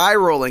and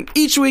eye-rolling.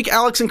 Each week,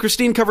 Alex and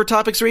Christine cover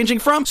topics ranging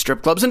from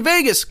strip clubs in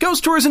Vegas,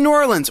 ghost tours in New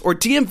Orleans, or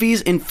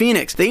DMVs in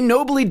Phoenix. They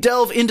nobly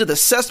delve into the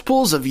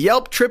cesspools of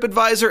Yelp,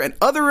 TripAdvisor, and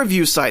other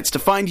review sites to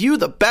find you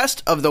the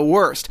best of the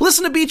worst.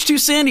 Listen to Beach Too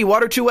Sandy,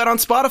 Water Too Wet on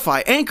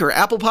Spotify, Anchor,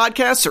 Apple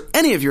Podcasts, or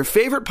any of your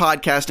favorite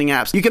podcasting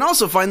apps. You can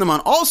also find them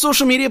on all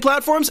social media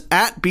platforms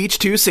at Beach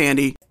Too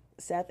Sandy.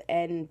 Seth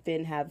and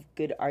Finn have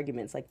good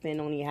arguments. Like Finn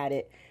only had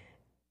it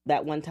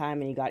that one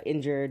time and he got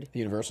injured.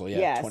 Universal,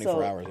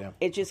 24 hours,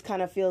 It just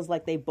kind of feels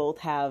like they both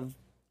have,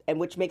 and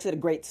which makes it a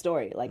great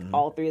story. Like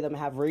all three of them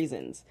have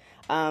reasons.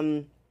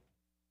 I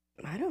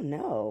don't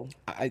know.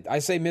 I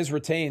say Miz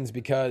retains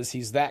because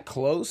he's that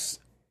close.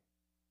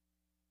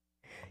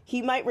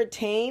 He might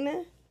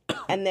retain,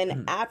 And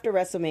then after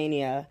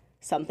WrestleMania,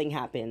 something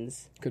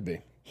happens. Could be.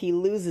 He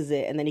loses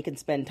it, and then he can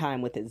spend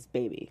time with his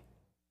baby.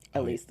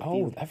 At least.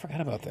 I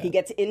forgot about that. He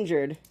gets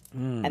injured,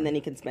 and then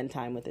he can spend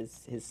time with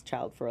his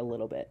child for a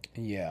little bit.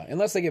 Yeah,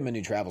 unless they give him a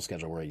new travel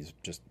schedule where he's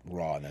just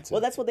raw and that's it.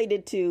 Well, that's what they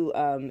did to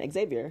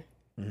Xavier.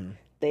 Mm-hmm.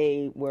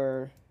 They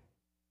were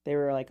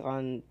like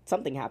on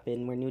something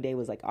happened where New Day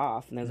was like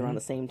off, and it was around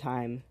the same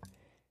time.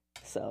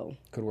 So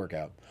could work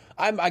out.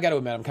 I got to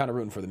admit, I'm kind of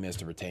rooting for the Miz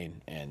to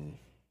retain and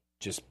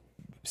just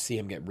see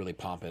him get really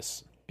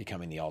pompous,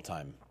 becoming the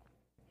all-time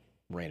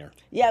reigner.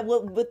 Yeah,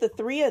 well, with the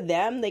three of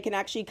them, they can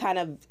actually kind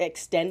of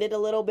extend it a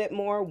little bit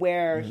more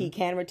where he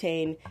can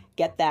retain,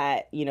 get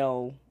that,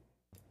 the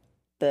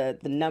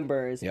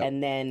numbers,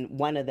 and then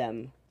one of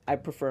them, I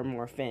prefer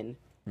more Finn,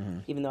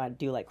 even though I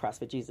do like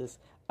CrossFit Jesus.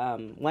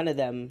 One of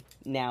them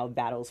now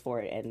battles for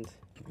it, and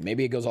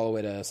maybe it goes all the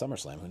way to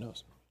SummerSlam. Who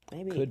knows?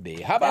 Maybe. Could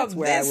be. How about That's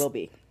where I will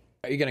be.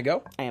 Are you going to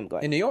go? I am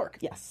going. In New York?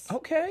 Yes.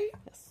 Okay.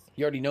 Yes.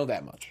 You already know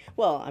that much.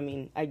 Well, I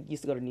mean, I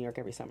used to go to New York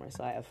every summer,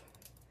 so I have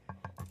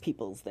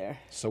peoples there.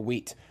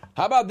 Sweet.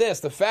 How about this?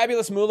 The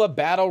Fabulous Moolah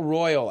Battle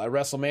Royal at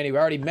WrestleMania. We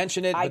already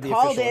mentioned it with the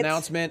official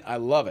announcement. I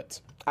love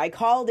it. I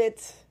called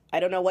it. I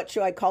don't know what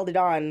show I called it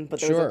on,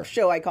 but there was a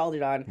show I called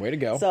it on. Way to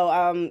go. So,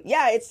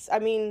 it's,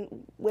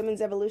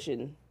 women's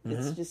evolution.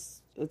 It's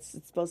just, it's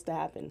supposed to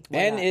happen.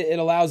 And it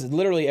allows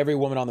literally every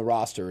woman on the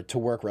roster to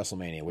work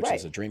WrestleMania, which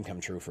is a dream come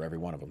true for every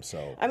one of them.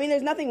 So,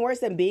 there's nothing worse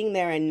than being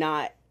there and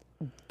not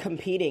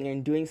competing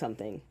and doing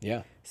something.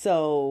 Yeah.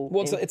 So,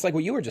 well, it's like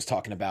what you were just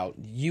talking about.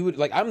 You would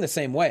I'm the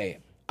same way.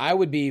 I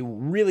would be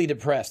really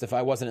depressed if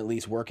I wasn't at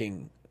least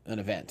working an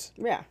event.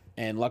 Yeah.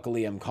 And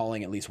luckily, I'm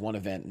calling at least one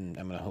event, and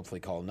I'm going to hopefully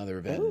call another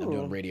event. And I'm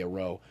doing Radio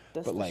Row.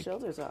 Dust but the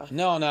shoulders off.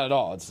 No, not at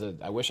all.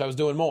 I wish I was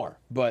doing more,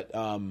 but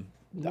more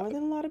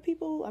than a lot of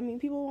people.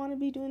 People want to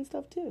be doing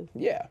stuff too.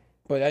 Yeah,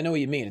 but I know what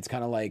you mean. It's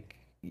kind of like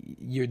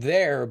you're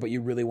there, but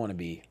you really want to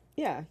be.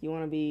 Yeah, you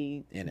want to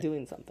be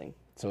doing something.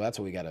 So that's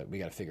what we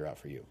gotta figure out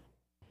for you.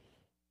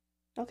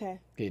 Okay.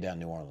 Get you down to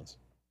New Orleans.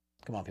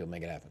 Come on, people,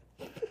 make it happen.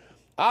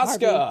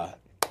 Asuka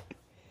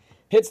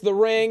hits the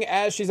ring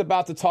as she's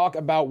about to talk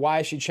about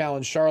why she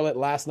challenged Charlotte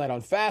last night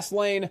on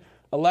Fastlane.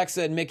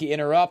 Alexa and Mickey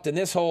interrupt, and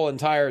this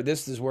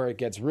is where it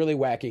gets really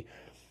wacky.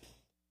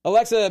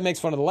 Alexa makes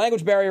fun of the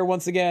language barrier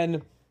once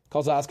again,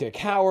 calls Asuka a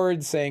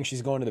coward, saying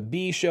she's going to the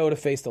B show to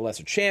face the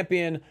lesser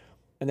champion,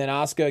 and then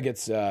Asuka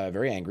gets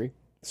very angry,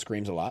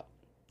 screams a lot,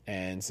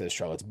 and says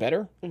Charlotte's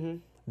better. Mm-hmm.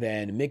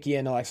 Then Mickey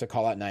and Alexa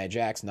call out Nia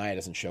Jax. Nia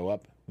doesn't show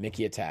up.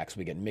 Mickey attacks.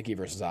 We get Mickey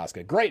versus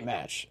Asuka. Great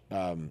match.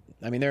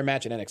 Their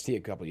match at NXT a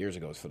couple years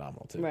ago was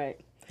phenomenal, too. Right.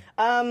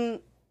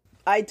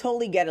 I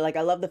totally get it.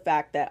 I love the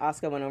fact that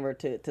Asuka went over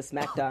to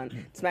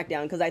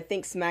SmackDown, because I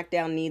think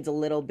SmackDown needs a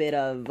little bit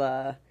of,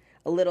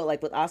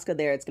 with Asuka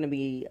there, it's going to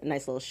be a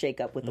nice little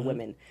shake-up with the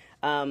women.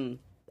 And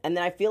then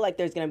I feel like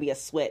there's going to be a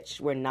switch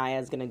where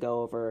Nia's going to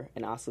go over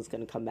and Asuka's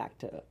going to come back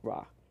to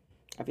Raw.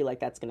 I feel like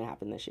that's going to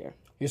happen this year.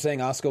 You're saying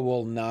Asuka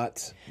will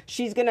not...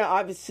 She's going to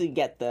obviously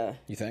get the...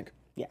 You think?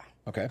 Yeah.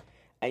 Okay.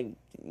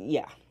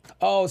 Yeah.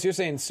 Oh, so you're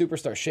saying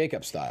superstar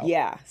shake-up style.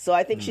 Yeah. So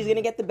I think she's going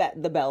to get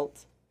the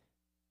belt,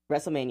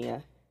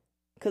 WrestleMania.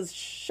 Because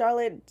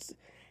Charlotte,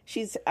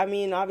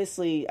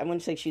 obviously, I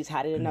wouldn't say she's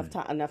had it enough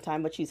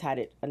time, but she's had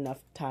it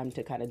enough time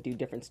to kind of do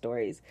different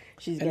stories.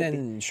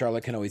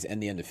 Charlotte can always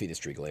end the undefeated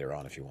streak later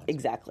on if you want.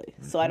 Exactly.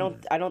 So I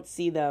don't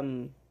see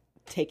them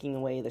taking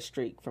away the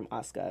streak from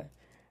Asuka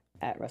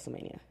at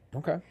WrestleMania.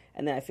 Okay.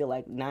 And then I feel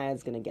like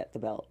Nia's going to get the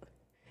belt.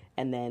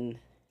 And then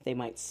they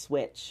might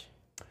switch.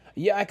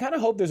 Yeah, I kind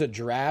of hope there's a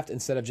draft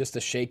instead of just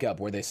a shake-up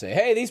where they say,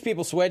 hey, these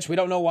people switch. We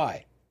don't know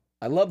why.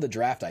 I love the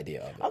draft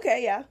idea of it.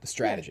 Okay, yeah. The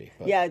strategy.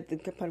 Yeah,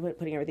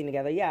 putting everything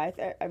together. Yeah,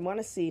 I want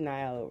to see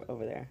Nia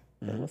over there.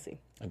 But we'll see.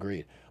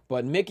 Agreed.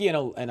 But Mickey and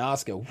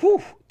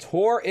Asuka,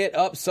 tore it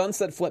up.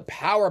 Sunset flip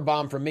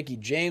powerbomb from Mickey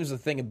James, a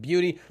thing of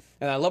beauty.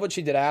 And I love what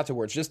she did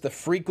afterwards. Just the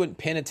frequent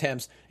pin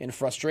attempts in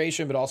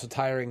frustration, but also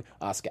tiring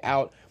Asuka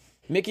out.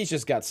 Mickey's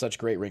just got such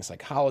great ring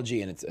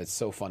psychology, and it's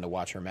so fun to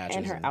watch her matches.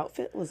 And her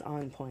outfit was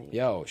on point.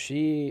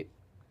 She's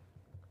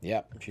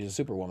a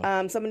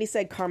superwoman. Somebody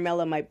said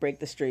Carmella might break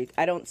the streak.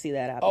 I don't see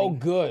that happening. Oh,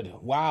 good.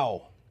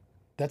 Wow.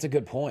 That's a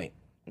good point.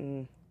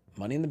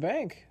 Money in the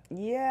Bank.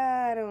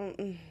 Yeah, I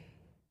don't...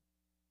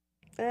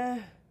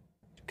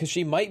 Because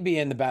she might be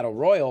in the Battle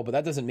Royal, but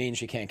that doesn't mean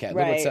she can't catch.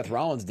 Look what Seth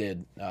Rollins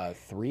did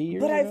 3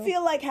 years ago. But I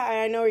feel like,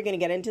 I know we're going to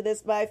get into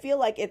this, but I feel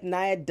like if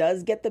Nia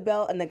does get the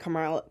belt and then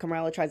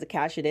Carmella tries to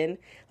cash it in,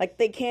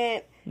 they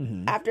can't,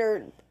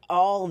 after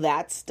all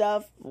that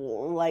stuff,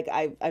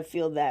 I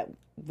feel that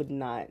would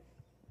not,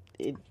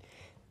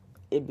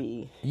 it'd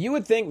be... You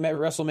would think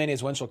WrestleMania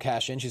is when she'll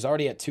cash in. She's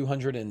already at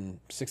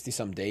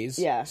 260-some days.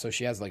 Yeah. So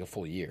she has a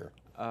full year.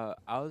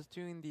 I was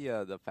doing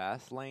the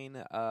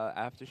Fastlane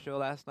after show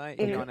last night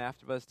on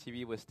AfterBuzz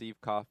TV with Steve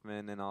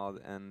Kaufman and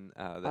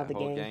that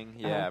whole gang.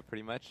 Yeah,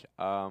 pretty much.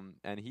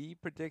 And he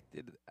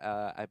predicted,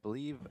 I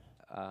believe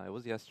it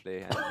was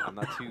yesterday, and I'm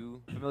not too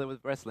familiar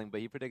with wrestling, but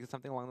he predicted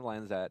something along the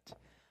lines that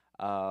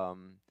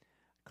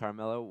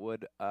Carmella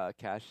would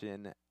cash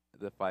in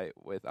the fight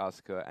with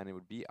Asuka, and it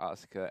would be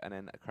Asuka, and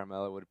then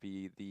Carmella would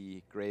be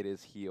the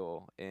greatest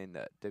heel in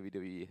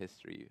WWE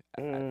history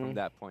from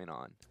that point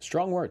on.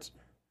 Strong words.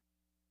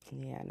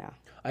 Yeah, no.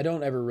 I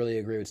don't ever really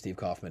agree with Steve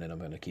Kaufman, and I'm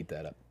going to keep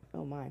that up.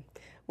 Oh, my.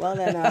 Well,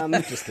 then,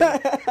 Just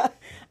kidding.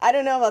 I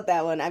don't know about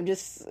that one. I'm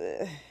just,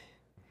 I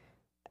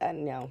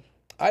don't know.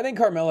 I think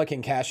Carmella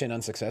can cash in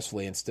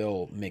unsuccessfully and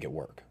still make it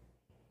work.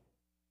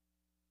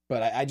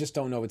 But I just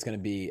don't know if it's going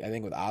to be. I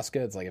think with Asuka,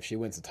 it's like if she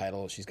wins the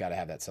title, she's got to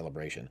have that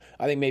celebration.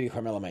 I think maybe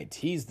Carmella might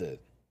tease the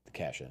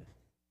cash in.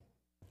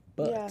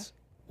 But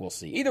we'll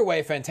see. Either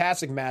way,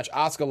 fantastic match.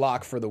 Asuka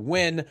lock for the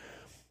win.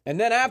 And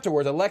then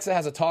afterwards, Alexa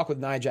has a talk with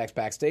Nia Jax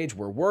backstage.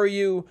 Where were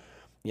you?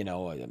 You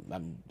know,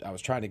 I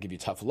was trying to give you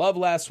tough love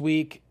last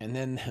week. And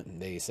then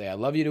they say, I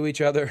love you to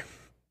each other.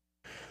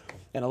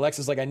 And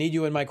Alexa's like, I need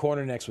you in my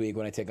corner next week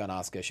when I take on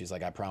Asuka. She's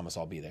like, I promise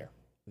I'll be there.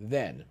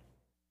 Then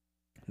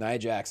Nia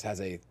Jax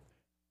has a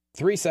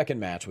 3-second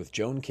match with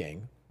Joan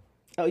King.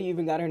 Oh, you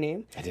even got her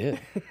name? I did.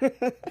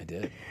 I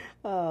did.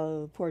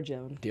 Oh, poor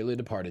Joan. Dearly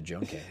departed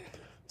Joan King.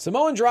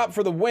 Samoan drop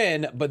for the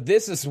win, but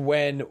this is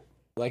when,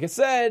 like I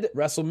said,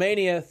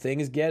 WrestleMania,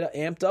 things get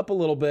amped up a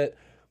little bit.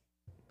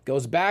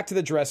 Goes back to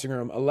the dressing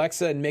room.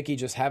 Alexa and Mickey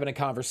just having a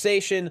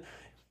conversation.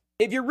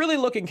 If you're really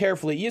looking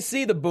carefully, you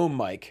see the boom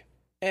mic.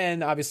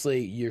 And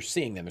obviously, you're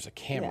seeing them. There's a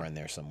camera in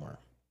there somewhere.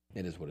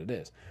 It is what it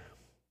is.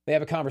 They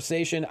have a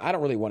conversation. I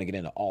don't really want to get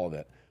into all of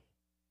it.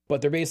 But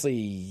they're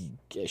basically,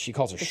 she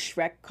calls her the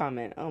Shrek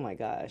comment. Oh my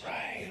gosh.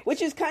 Right.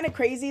 Which is kind of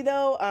crazy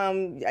though.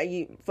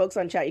 You folks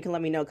on chat, you can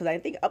let me know. Because I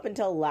think up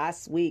until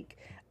last week,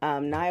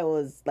 Nia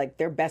was like,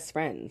 they're best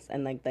friends.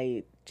 And like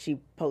she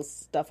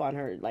posts stuff on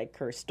her, like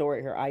her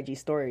story, her IG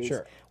stories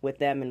with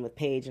them and with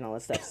Paige and all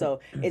that stuff. So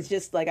it's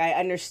just like, I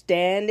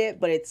understand it,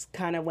 but it's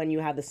kind of when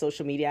you have the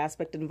social media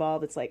aspect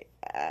involved, it's like,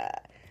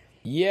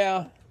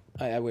 yeah,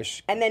 I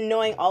wish. And then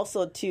knowing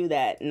also too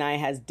that Nia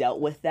has dealt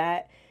with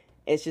that,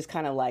 it's just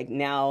kind of like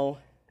now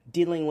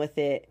dealing with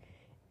it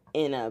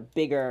in a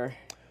bigger.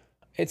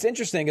 It's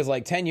interesting because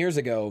like 10 years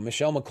ago,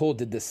 Michelle McCool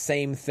did the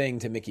same thing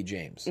to Mickie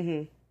James,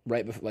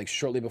 right? Like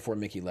shortly before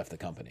Mickie left the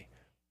company,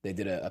 they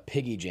did a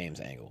Piggy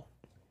James angle.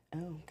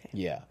 Oh, okay.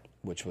 Yeah,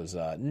 which was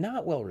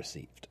not well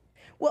received.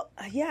 Well,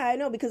 yeah, I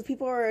know because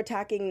people were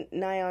attacking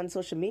Nia on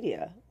social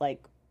media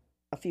like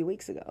a few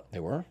weeks ago. They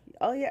were?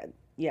 Oh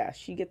yeah.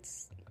 She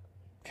gets.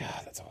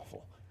 God, that's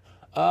awful.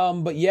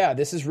 But yeah,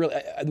 this is really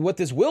what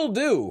this will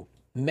do.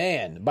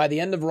 Man, by the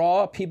end of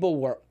Raw, people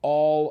were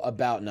all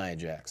about Nia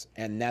Jax.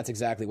 And that's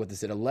exactly what this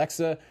did.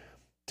 Alexa,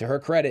 to her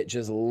credit,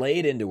 just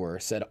laid into her,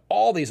 said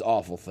all these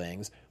awful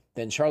things.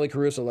 Then Charlie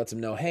Caruso lets him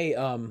know, hey,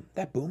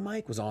 that boom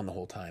mic was on the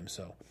whole time,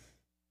 so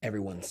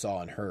everyone saw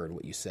and heard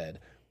what you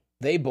said.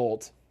 They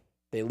bolt.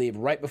 They leave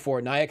right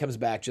before Nia comes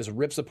back, just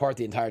rips apart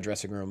the entire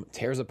dressing room,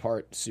 tears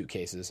apart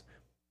suitcases,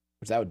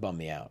 which that would bum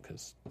me out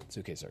because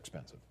suitcases are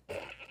expensive.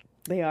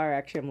 They are,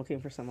 actually. I'm looking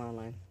for some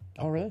online.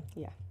 Oh, really?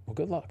 Yeah. Well,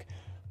 good luck.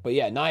 But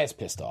yeah, Nia's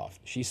pissed off.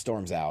 She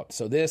storms out.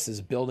 So this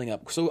is building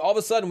up. So all of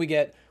a sudden we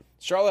get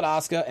Charlotte,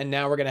 Asuka, and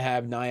now we're going to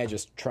have Nia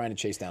just trying to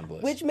chase down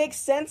Bliss. Which makes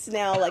sense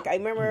now. Like, I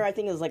remember, I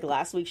think it was like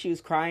last week she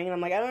was crying, and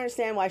I'm like, I don't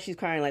understand why she's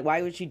crying. Like,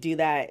 why would you do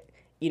that?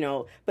 You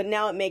know, but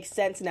now it makes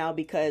sense now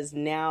because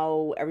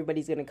now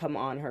everybody's going to come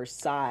on her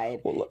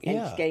side. Well, look,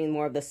 and she's getting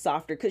more of the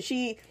softer. Because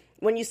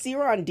when you see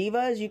her on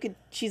Divas,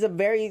 she's a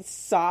very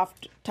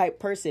soft type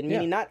person.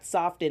 Meaning not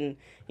soft and,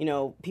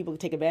 people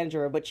take advantage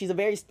of her, but she's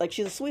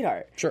she's a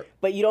sweetheart. Sure.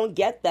 But you don't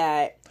get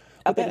that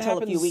up until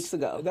a few weeks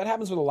ago. That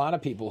happens with a lot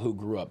of people who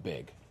grew up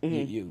big.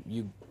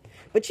 You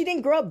But she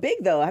didn't grow up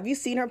big, though. Have you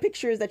seen her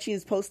pictures that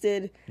she's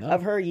posted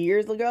of her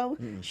years ago?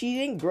 She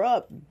didn't grow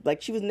up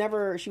like she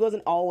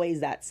wasn't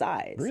always that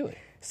size. Really?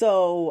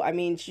 So I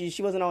mean,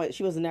 she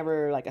was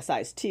never like a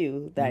size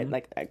 2 that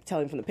like I'm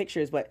telling from the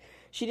pictures, but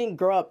she didn't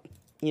grow up,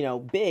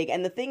 big.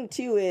 And the thing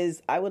too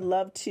is, I would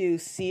love to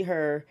see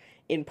her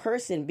in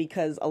person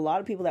because a lot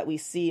of people that we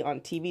see on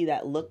TV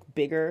that look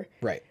bigger,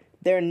 right?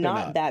 They're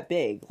not that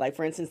big. Like,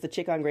 for instance, the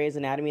chick on Grey's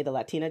Anatomy, the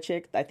Latina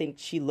chick, I think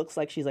she looks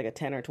like she's like a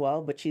 10 or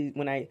 12, but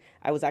when I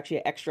was actually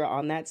an extra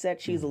on that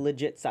set, she's a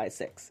legit size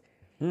 6.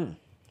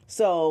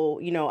 So,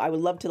 I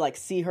would love to, like,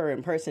 see her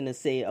in person to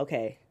say,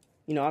 okay,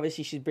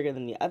 obviously she's bigger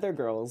than the other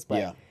girls,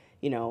 but,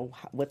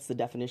 what's the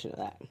definition of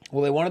that?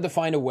 Well, they wanted to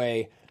find a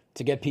way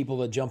to get people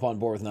to jump on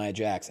board with Nia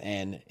Jax,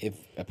 and if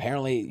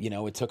apparently,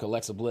 it took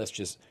Alexa Bliss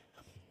just...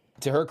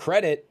 To her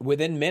credit,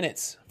 within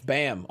minutes,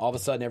 bam, all of a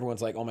sudden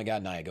everyone's like, oh my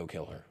God, Nia, go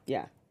kill her.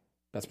 Yeah.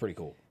 That's pretty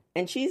cool.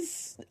 And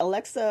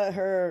Alexa,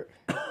 her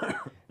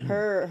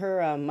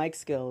mic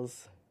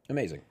skills.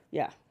 Amazing.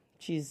 Yeah.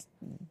 She's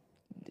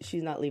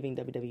not leaving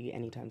WWE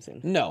anytime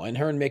soon. No, and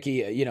her and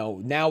Mickey,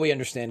 now we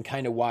understand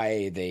kind of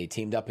why they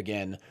teamed up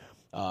again.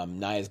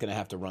 Nia's going to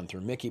have to run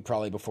through Mickey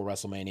probably before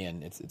WrestleMania,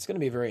 and it's going to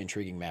be a very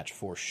intriguing match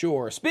for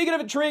sure. Speaking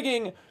of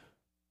intriguing,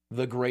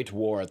 the Great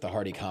War at the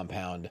Hardy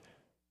compound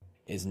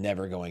is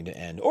never going to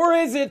end. Or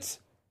is it?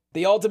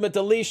 The ultimate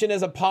deletion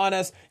is upon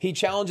us. He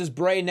challenges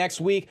Bray next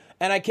week,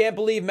 and I can't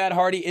believe Matt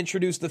Hardy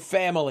introduced the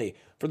family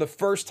for the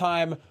first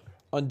time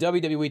on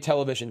WWE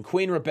television.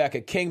 Queen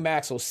Rebecca, King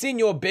Maxwell,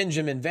 Senor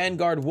Benjamin,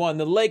 Vanguard 1,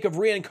 the Lake of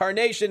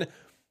Reincarnation.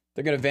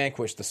 They're going to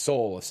vanquish the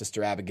soul of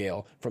Sister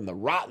Abigail from the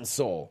rotten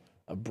soul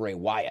of Bray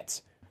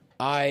Wyatt.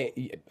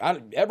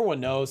 Everyone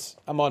knows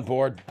I'm on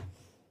board.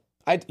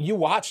 You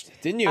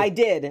watched, didn't you? I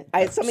did.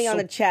 Somebody on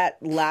the chat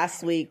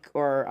last week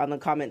or on the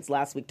comments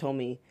last week told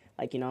me,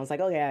 like, I was like,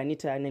 oh yeah, I need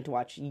to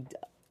watch.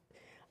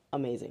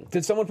 Amazing.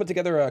 Did someone put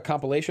together a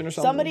compilation or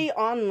something? Somebody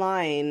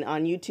online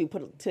on YouTube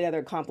put together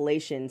a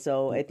compilation.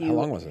 So if you, how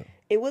long was it?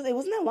 It wasn't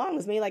that long. It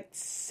was maybe like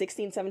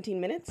 16,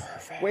 17 minutes.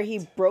 Perfect. Where he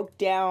broke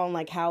down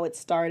like how it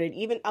started,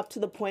 even up to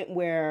the point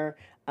where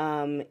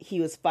he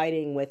was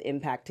fighting with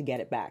Impact to get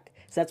it back.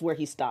 So that's where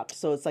he stopped.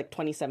 So it's like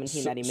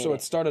 2017 that he made it. So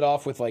it started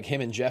off with like him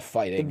and Jeff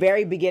fighting. The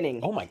very beginning.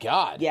 Oh my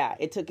God. Yeah,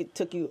 it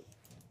took you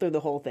through the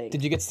whole thing.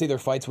 Did you get to see their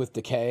fights with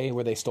Decay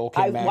where they stole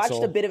King Maxwell? I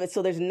watched a bit of it.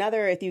 So there's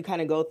another, if you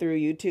kind of go through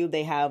YouTube,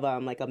 they have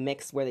like a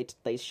mix where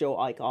they show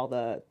like all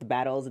the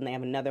battles, and they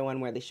have another one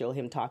where they show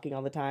him talking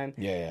all the time.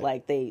 Yeah.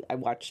 Like I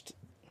watched.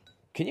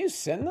 Can you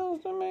send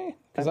those to me?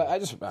 Because I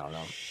don't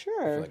know.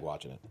 Sure. I feel like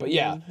watching it. But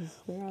yeah.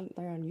 They're on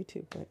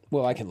YouTube. But...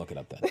 Well, I can look it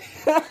up then.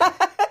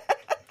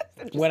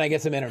 When I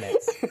get some internet.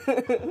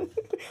 Oh,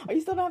 you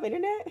still don't have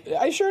internet?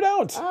 I sure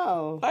don't.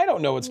 Oh. I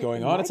don't know what's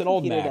going on. It's an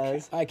old Mac.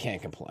 Does. I can't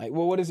complain.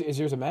 Well, is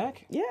yours a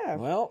Mac? Yeah.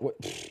 Well,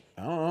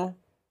 I don't know.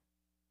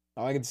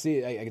 Oh, I can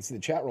see the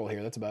chat roll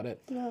here. That's about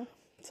it. No.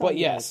 But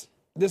yes,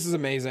 this is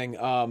amazing.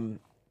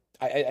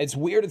 It's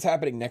weird it's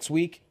happening next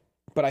week,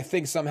 but I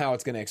think somehow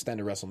it's going to extend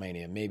to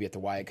WrestleMania. Maybe at the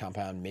Wyatt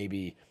compound,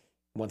 maybe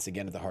once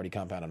again at the Hardy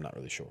compound. I'm not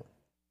really sure.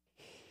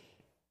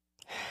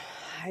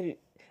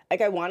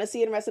 I want to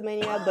see it in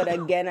WrestleMania, but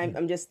again,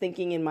 I'm just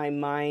thinking in my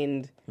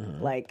mind,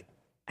 like,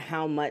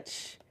 how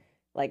much,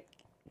 like,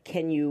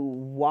 can you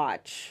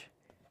watch?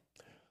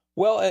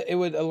 Well, it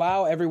would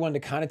allow everyone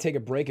to kind of take a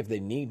break if they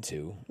need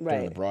to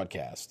during the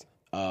broadcast.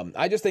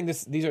 I just think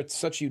these are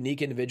such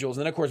unique individuals.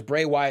 And then, of course,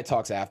 Bray Wyatt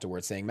talks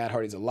afterwards, saying Matt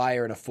Hardy's a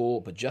liar and a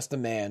fool, but just a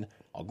man.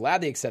 I'll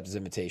gladly accept his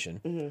invitation.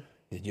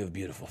 He said, you have a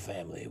beautiful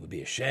family. It would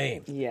be a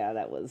shame. Yeah,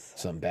 that was...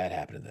 something bad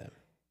happened to them.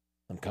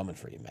 I'm coming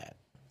for you, Matt.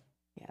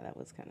 Yeah, that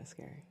was kind of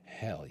scary.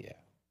 Hell yeah.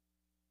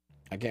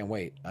 I can't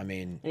wait. I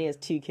mean... And he has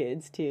 2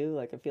 kids, too.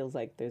 Like, it feels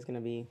like there's going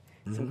to be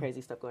some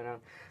crazy stuff going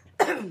on.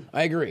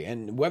 I agree.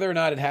 And whether or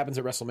not it happens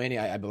at WrestleMania,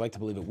 I'd like to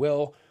believe it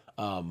will.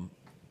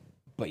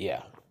 But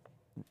yeah.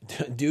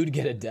 Dude,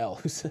 get a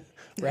Dell. Do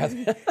they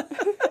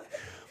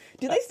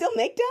still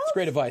make Dells? It's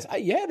great advice.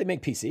 Yeah, they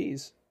make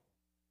PCs.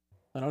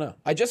 I don't know.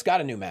 I just got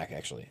a new Mac,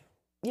 actually.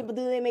 Yeah, but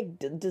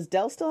does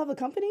Dell still have a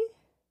company?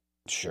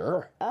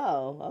 Sure.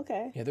 Oh,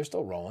 okay. Yeah, they're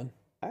still rolling.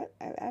 I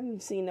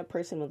haven't seen a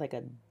person with like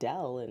a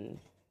Dell in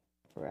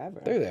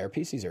forever. They're there.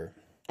 PCs are...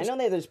 I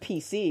know there's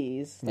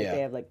PCs. Like Yeah.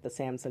 they have like the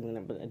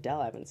Samsung, but a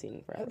Dell I haven't seen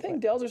in forever. I think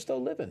Dells are still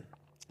living.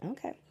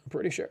 Okay. I'm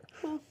pretty sure.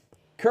 Well.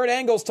 Kurt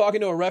Angle's talking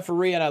to a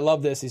referee, and I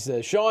love this. He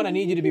says, Sean, I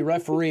need you to be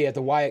referee at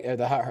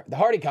the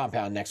Hardy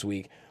compound next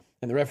week.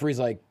 And the referee's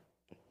like,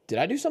 did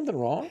I do something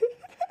wrong?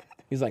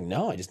 He's like,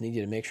 no, I just need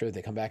you to make sure that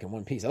they come back in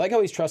one piece. I like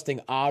how he's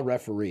trusting a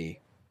referee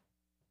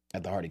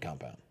at the Hardy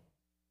compound.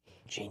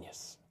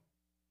 Genius.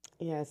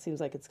 Yeah, it seems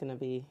like it's going to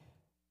be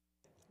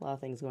a lot of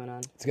things going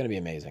on. It's going to be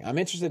amazing. I'm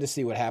interested to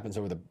see what happens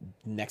over the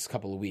next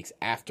couple of weeks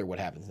after what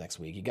happens next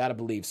week. You got to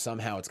believe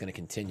somehow it's going to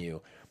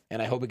continue,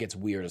 and I hope it gets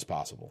weird as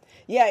possible.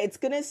 Yeah, it's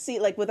going to see,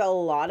 like with a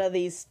lot of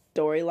these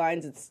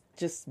storylines, it's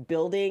just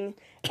building,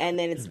 and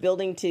then it's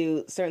building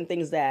to certain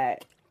things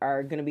that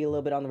are going to be a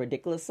little bit on the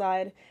ridiculous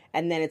side,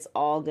 and then it's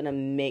all going to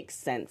make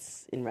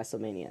sense in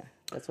WrestleMania.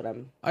 That's what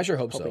I sure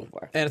hope hoping so.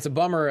 for. And it's a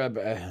bummer.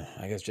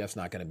 I guess Jeff's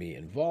not going to be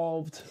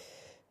involved.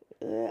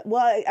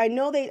 Well, I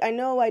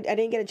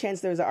didn't get a chance.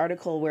 There was an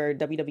article where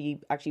WWE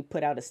actually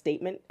put out a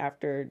statement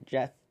after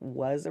Jeff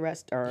was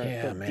arrested or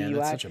Yeah, man, DUI.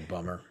 that's such a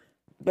bummer.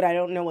 But I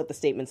don't know what the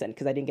statement said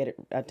because I didn't get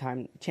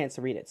a chance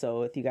to read it.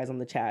 So if you guys on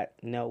the chat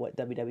know what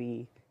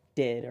WWE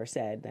did or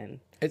said, then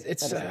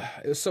it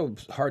was so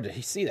hard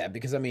to see that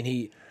because I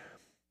mean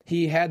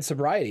he had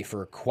sobriety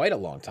for quite a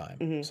long time.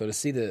 Mm-hmm. So to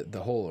see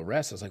the whole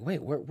arrest, I was like,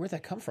 wait, where'd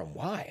that come from?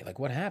 Why? Like,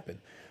 what happened?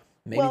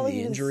 Maybe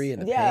the injury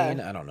and the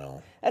pain. I don't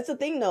know. That's the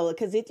thing, though,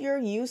 because if you're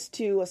used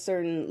to a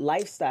certain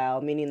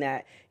lifestyle, meaning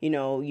that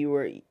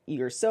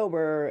you're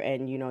sober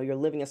and you're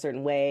living a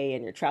certain way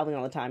and you're traveling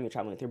all the time, you're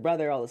traveling with your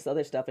brother, all this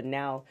other stuff, and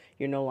now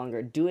you're no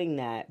longer doing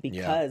that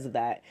because of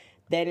that.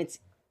 Then it's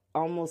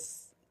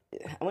almost,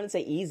 I wouldn't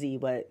say easy,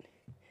 but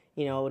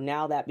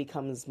now that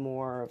becomes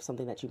more of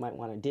something that you might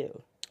want to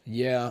do.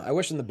 Yeah, I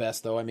wish him the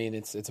best, though. I mean,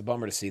 it's a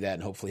bummer to see that,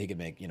 and hopefully he can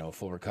make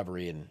full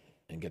recovery and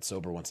get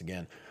sober once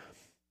again.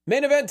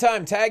 Main event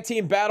time, tag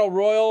team battle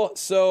royal.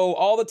 So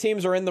all the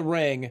teams are in the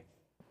ring.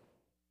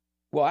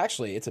 Well,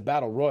 actually, it's a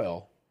battle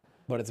royal,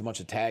 but it's a bunch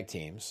of tag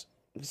teams.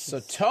 So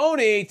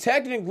Tony,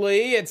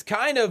 technically, it's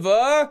kind of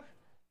a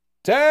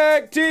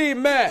tag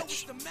team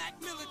match.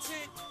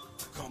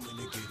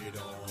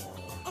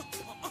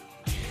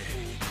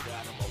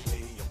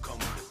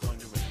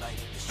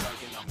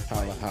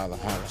 Holla, holla,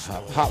 holla,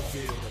 holla,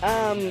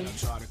 holla.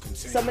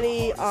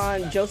 Somebody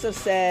on Joseph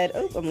said,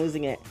 I'm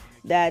losing it.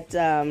 that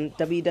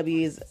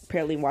WWE is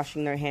apparently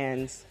washing their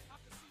hands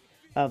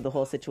of the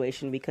whole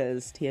situation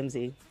because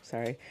TMZ,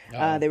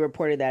 they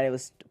reported that it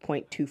was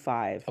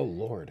 0.25. Oh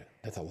Lord,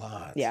 that's a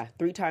lot. Yeah,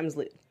 three times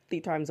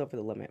over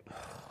the limit.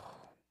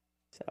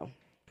 So,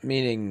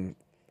 meaning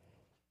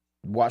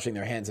washing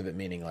their hands of it,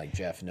 meaning like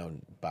Jeff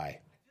known by,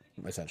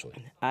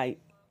 essentially.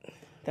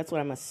 That's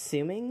what I'm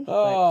assuming.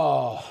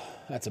 Oh,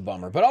 that's a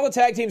bummer. But all the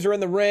tag teams are in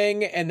the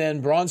ring, and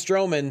then Braun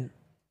Strowman,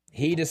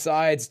 he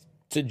decides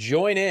to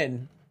join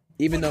in,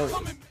 even though.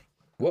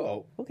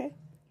 Whoa. Okay.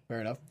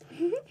 Fair enough.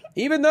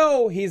 Even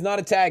though he's not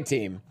a tag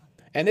team,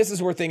 and this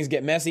is where things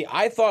get messy.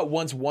 I thought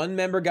once one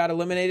member got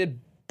eliminated,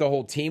 the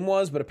whole team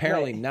was, but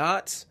apparently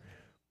not.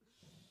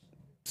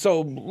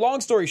 So,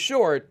 long story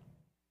short,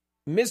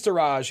 Mr.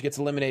 Raj gets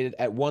eliminated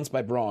at once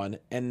by Braun,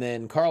 and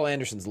then Carl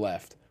Anderson's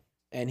left,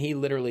 and he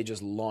literally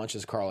just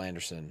launches Carl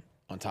Anderson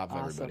on top of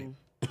everybody.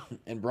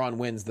 And Braun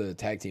wins the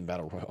tag team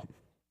battle royal.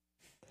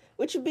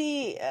 Which would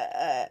be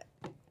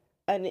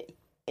an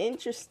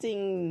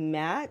interesting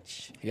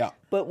match. Yeah.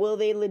 But will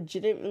they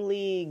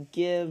legitimately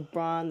give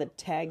Braun the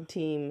tag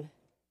team?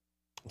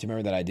 Do you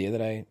remember that idea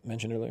that I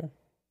mentioned earlier?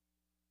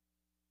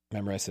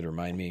 Remember I said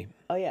remind me?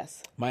 Oh,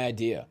 yes. My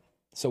idea.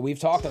 So we've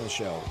talked on the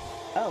show.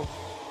 Oh.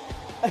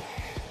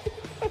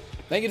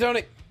 Thank you,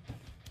 Tony.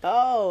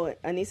 Oh,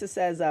 Anissa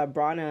says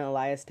Braun and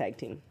Elias tag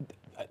team.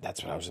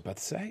 That's what I was about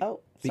to say.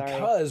 Oh, sorry.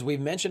 Because we've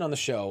mentioned on the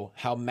show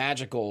how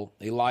magical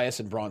Elias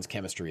and Braun's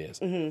chemistry is.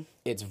 Mm-hmm.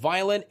 It's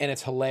violent and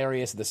it's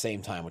hilarious at the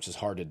same time, which is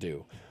hard to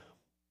do.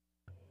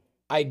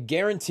 I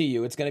guarantee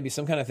you it's going to be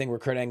some kind of thing where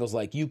Kurt Angle's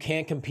like, you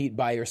can't compete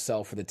by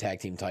yourself for the tag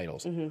team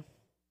titles. Mm-hmm.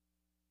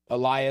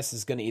 Elias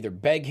is going to either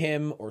beg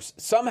him or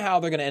somehow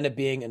they're going to end up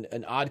being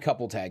an odd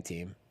couple tag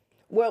team.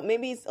 Well,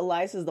 maybe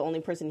Elias is the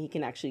only person he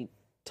can actually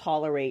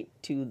tolerate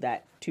to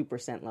that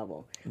 2%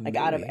 level, like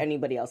out of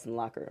anybody else in the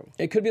locker room.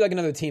 It could be like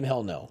another Team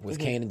Hell No with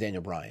Kane and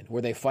Daniel Bryan,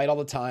 where they fight all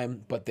the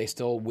time, but they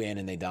still win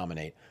and they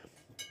dominate.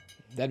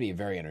 That'd be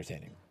very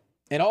entertaining.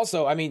 And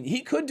also, I mean,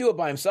 he could do it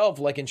by himself.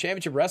 Like in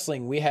Championship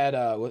Wrestling, we had,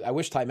 I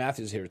wish Ty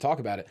Matthews was here to talk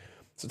about it.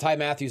 So Ty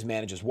Matthews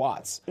manages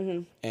Watts.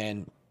 Mm-hmm.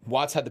 And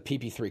Watts had the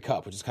PP3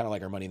 Cup, which is kind of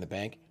like our Money in the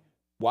Bank.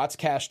 Watts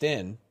cashed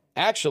in,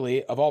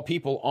 actually, of all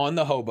people, on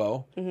the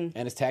Hobo and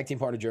his tag team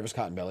partner, Jervis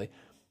Cottonbelly.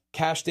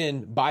 Cashed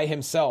in by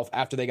himself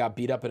after they got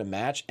beat up in a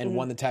match and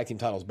won the tag team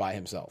titles by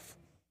himself.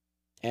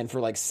 And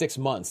for like 6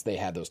 months, they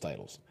had those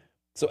titles.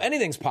 So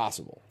anything's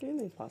possible.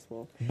 Anything's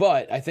possible.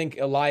 But I think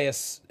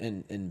Elias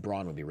and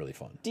Braun would be really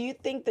fun. Do you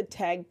think the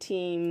tag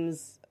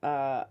teams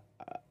are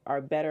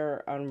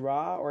better on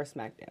Raw or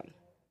SmackDown?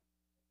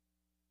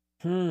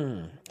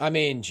 I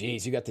mean,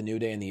 geez, you got the New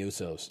Day and the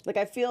Usos. Like,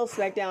 I feel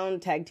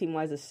SmackDown tag team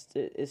wise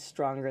is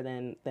stronger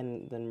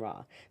than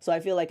Raw. So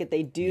I feel like if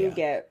they do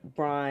get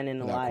Braun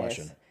and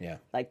Elias,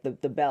 like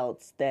the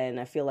belts, then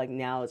I feel like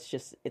now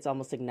it's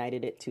almost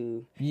ignited it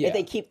to if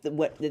they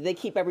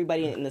keep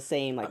everybody in the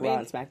same Raw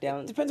and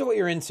SmackDown. It depends on what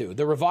you're into.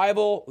 The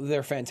Revival,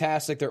 they're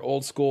fantastic. They're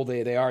old school.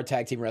 They are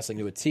tag team wrestling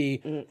to a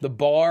T. Mm-hmm. The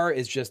Bar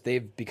is just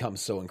they've become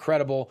so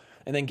incredible.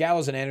 And then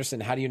Gallows and Anderson,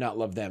 how do you not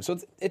love them? So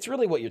it's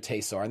really what your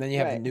tastes are. And then you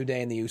have the New Day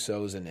and the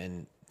Usos,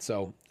 and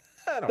so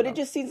I don't know. It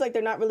just seems like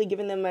they're not really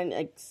giving them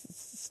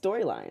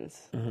storylines,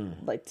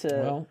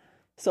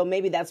 so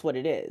maybe that's what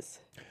it is.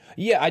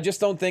 Yeah, I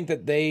just don't think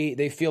that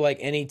they feel like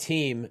any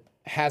team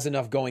has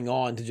enough going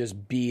on to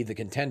just be the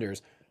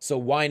contenders. So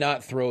why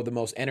not throw the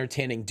most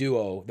entertaining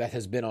duo that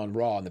has been on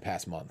Raw in the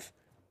past month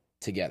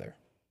together?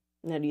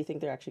 Now, do you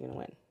think they're actually going to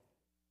win?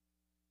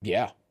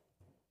 Yeah.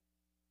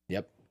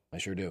 Yep, I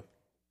sure do.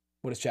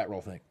 What does chat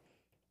roll think?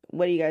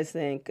 What do you guys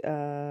think?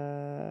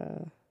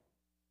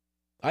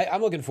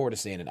 I'm looking forward to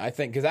seeing it. I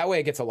think because that way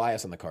it gets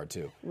Elias on the card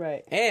too.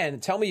 Right.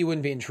 And tell me you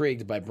wouldn't be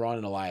intrigued by Braun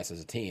and Elias as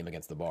a team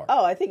against the Bar.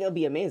 Oh, I think it'll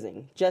be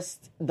amazing.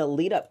 Just the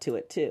lead up to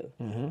it too.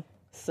 Mm-hmm.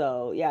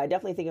 So yeah, I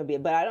definitely think it'll be.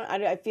 But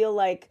I feel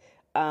like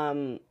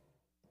Cesaro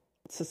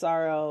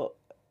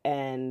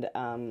and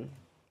oh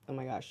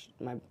my gosh,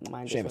 my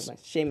mind just went.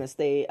 Sheamus.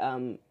 They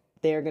are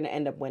going to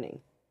end up winning.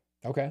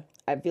 Okay.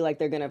 I feel like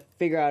they're going to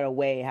figure out a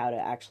way how to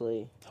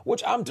actually...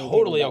 Which I'm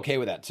totally okay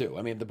with that, too.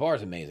 I mean, the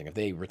Bar's amazing. If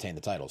they retain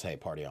the titles, hey,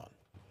 party on.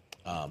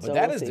 But so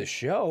that is the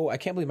show. I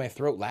can't believe my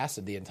throat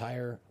lasted the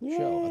entire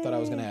show. I thought I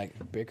was going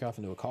to break off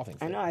into a coughing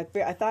fit. I know.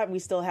 I thought we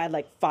still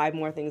had 5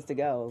 more things to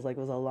go. It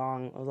was a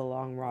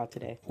long Raw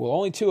today. Well,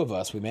 only 2 of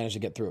us. We managed to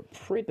get through it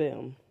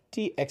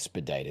pretty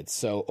expedited.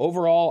 So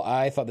overall,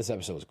 I thought this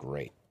episode was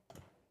great.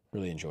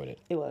 Really enjoyed it.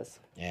 It was.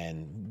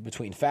 And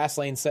between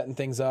Fastlane setting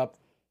things up,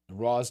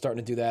 Raw is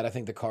starting to do that. I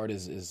think the card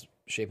is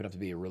shaping up to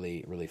be a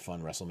really, really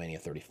fun WrestleMania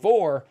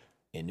 34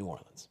 in New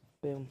Orleans.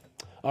 Boom.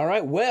 All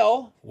right.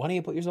 Well, why don't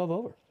you put yourself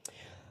over?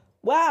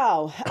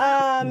 Wow.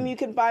 You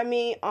can find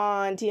me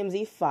on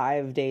TMZ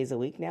 5 days a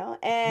week now.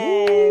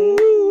 And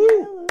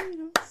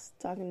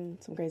talking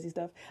some crazy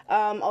stuff.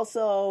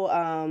 Also,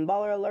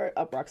 Baller Alert,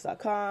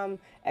 uprocks.com,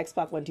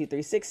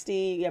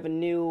 Xpac12360. We have a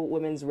new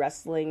women's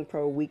wrestling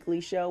pro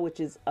weekly show, which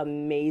is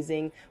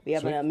amazing. We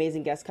have an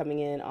amazing guest coming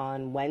in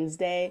on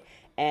Wednesday.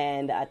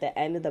 And at the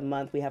end of the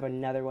month, we have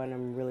another one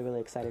I'm really, really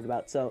excited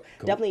about. So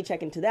definitely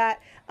check into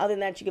that. Other than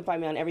that, you can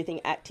find me on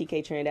everything at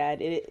TK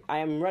Trinidad. I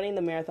am running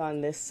the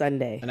marathon this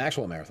Sunday. An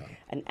actual marathon?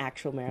 An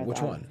actual marathon.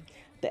 Which one?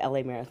 The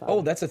LA Marathon.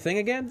 Oh, that's a thing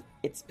again?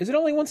 Is it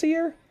only once a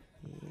year?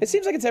 It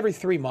seems like it's every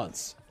 3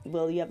 months.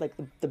 Well, you have like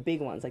the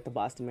big ones, like the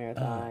Boston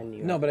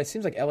Marathon. No, but it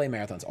seems like LA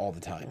Marathon's all the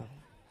time.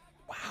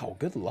 Wow,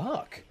 good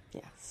luck.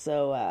 Yeah,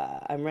 so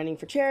I'm running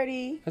for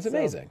charity. That's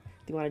amazing.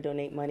 If you want to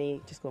donate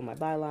money, just go on my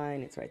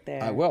byline. It's right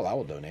there. I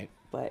will donate.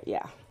 But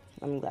yeah,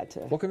 I'm glad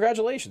to. Well,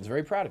 congratulations.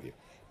 Very proud of you.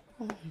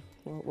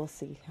 We'll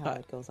see how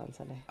it goes on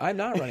Sunday. I'm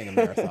not running a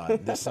marathon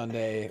this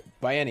Sunday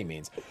by any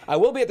means. I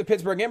will be at the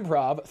Pittsburgh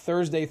Improv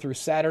Thursday through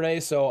Saturday,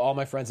 so all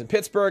my friends in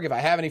Pittsburgh, if I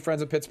have any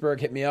friends in Pittsburgh,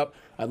 hit me up.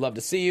 I'd love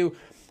to see you.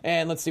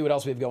 And let's see what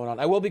else we have going on.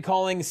 I will be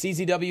calling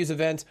CZW's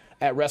event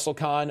at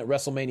WrestleCon,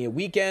 WrestleMania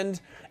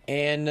weekend,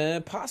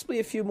 and possibly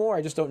a few more.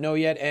 I just don't know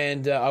yet.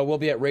 And I will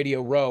be at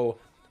Radio Row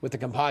with the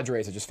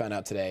compadres. I just found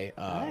out today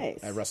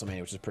nice. At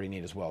WrestleMania, which is pretty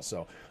neat as well.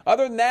 So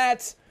other than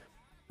that,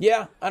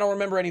 yeah, I don't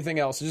remember anything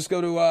else. So just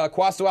go to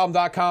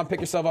quastoalbum.com,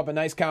 pick yourself up a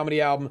nice comedy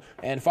album,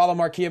 and follow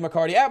Marquia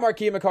McCarty at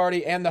Marquia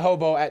McCarty and the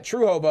Hobo at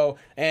True Hobo,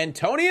 and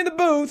Tony in the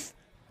booth.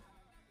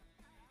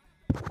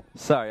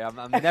 Sorry, I'm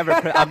never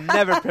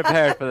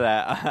prepared for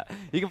that.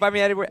 You can find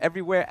me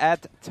everywhere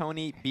at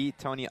Tony B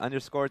Tony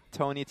 _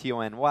 Tony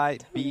TONY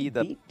B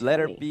the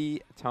letter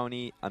B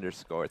Tony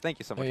 _ Thank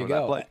you so much for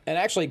that play. And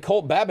actually,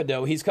 Colt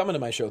Babideau, he's coming to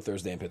my show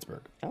Thursday in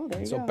Pittsburgh. Oh, there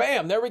you go. So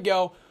bam, there we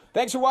go.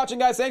 Thanks for watching,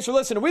 guys. Thanks for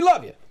listening. We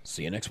love you.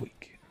 See you next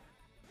week.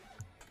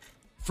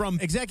 From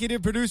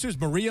executive producers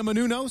Maria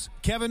Menounos,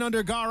 Kevin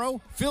Undergaro,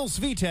 Phil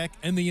Svitek,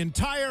 and the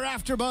entire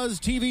AfterBuzz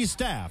TV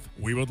staff,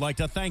 we would like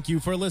to thank you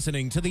for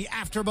listening to the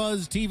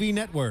AfterBuzz TV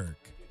network.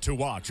 To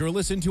watch or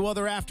listen to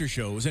other after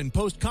shows and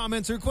post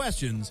comments or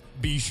questions,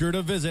 be sure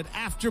to visit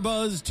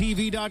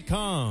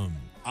AfterBuzzTV.com.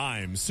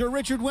 I'm Sir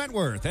Richard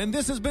Wentworth, and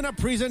this has been a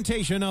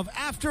presentation of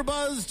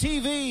AfterBuzz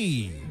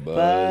TV.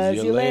 Buzz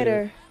you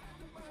later.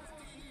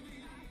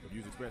 The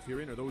views expressed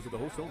herein are those of the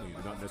host only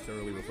and do not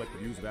necessarily reflect the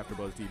views of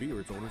AfterBuzz TV or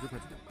its owners or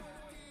principals.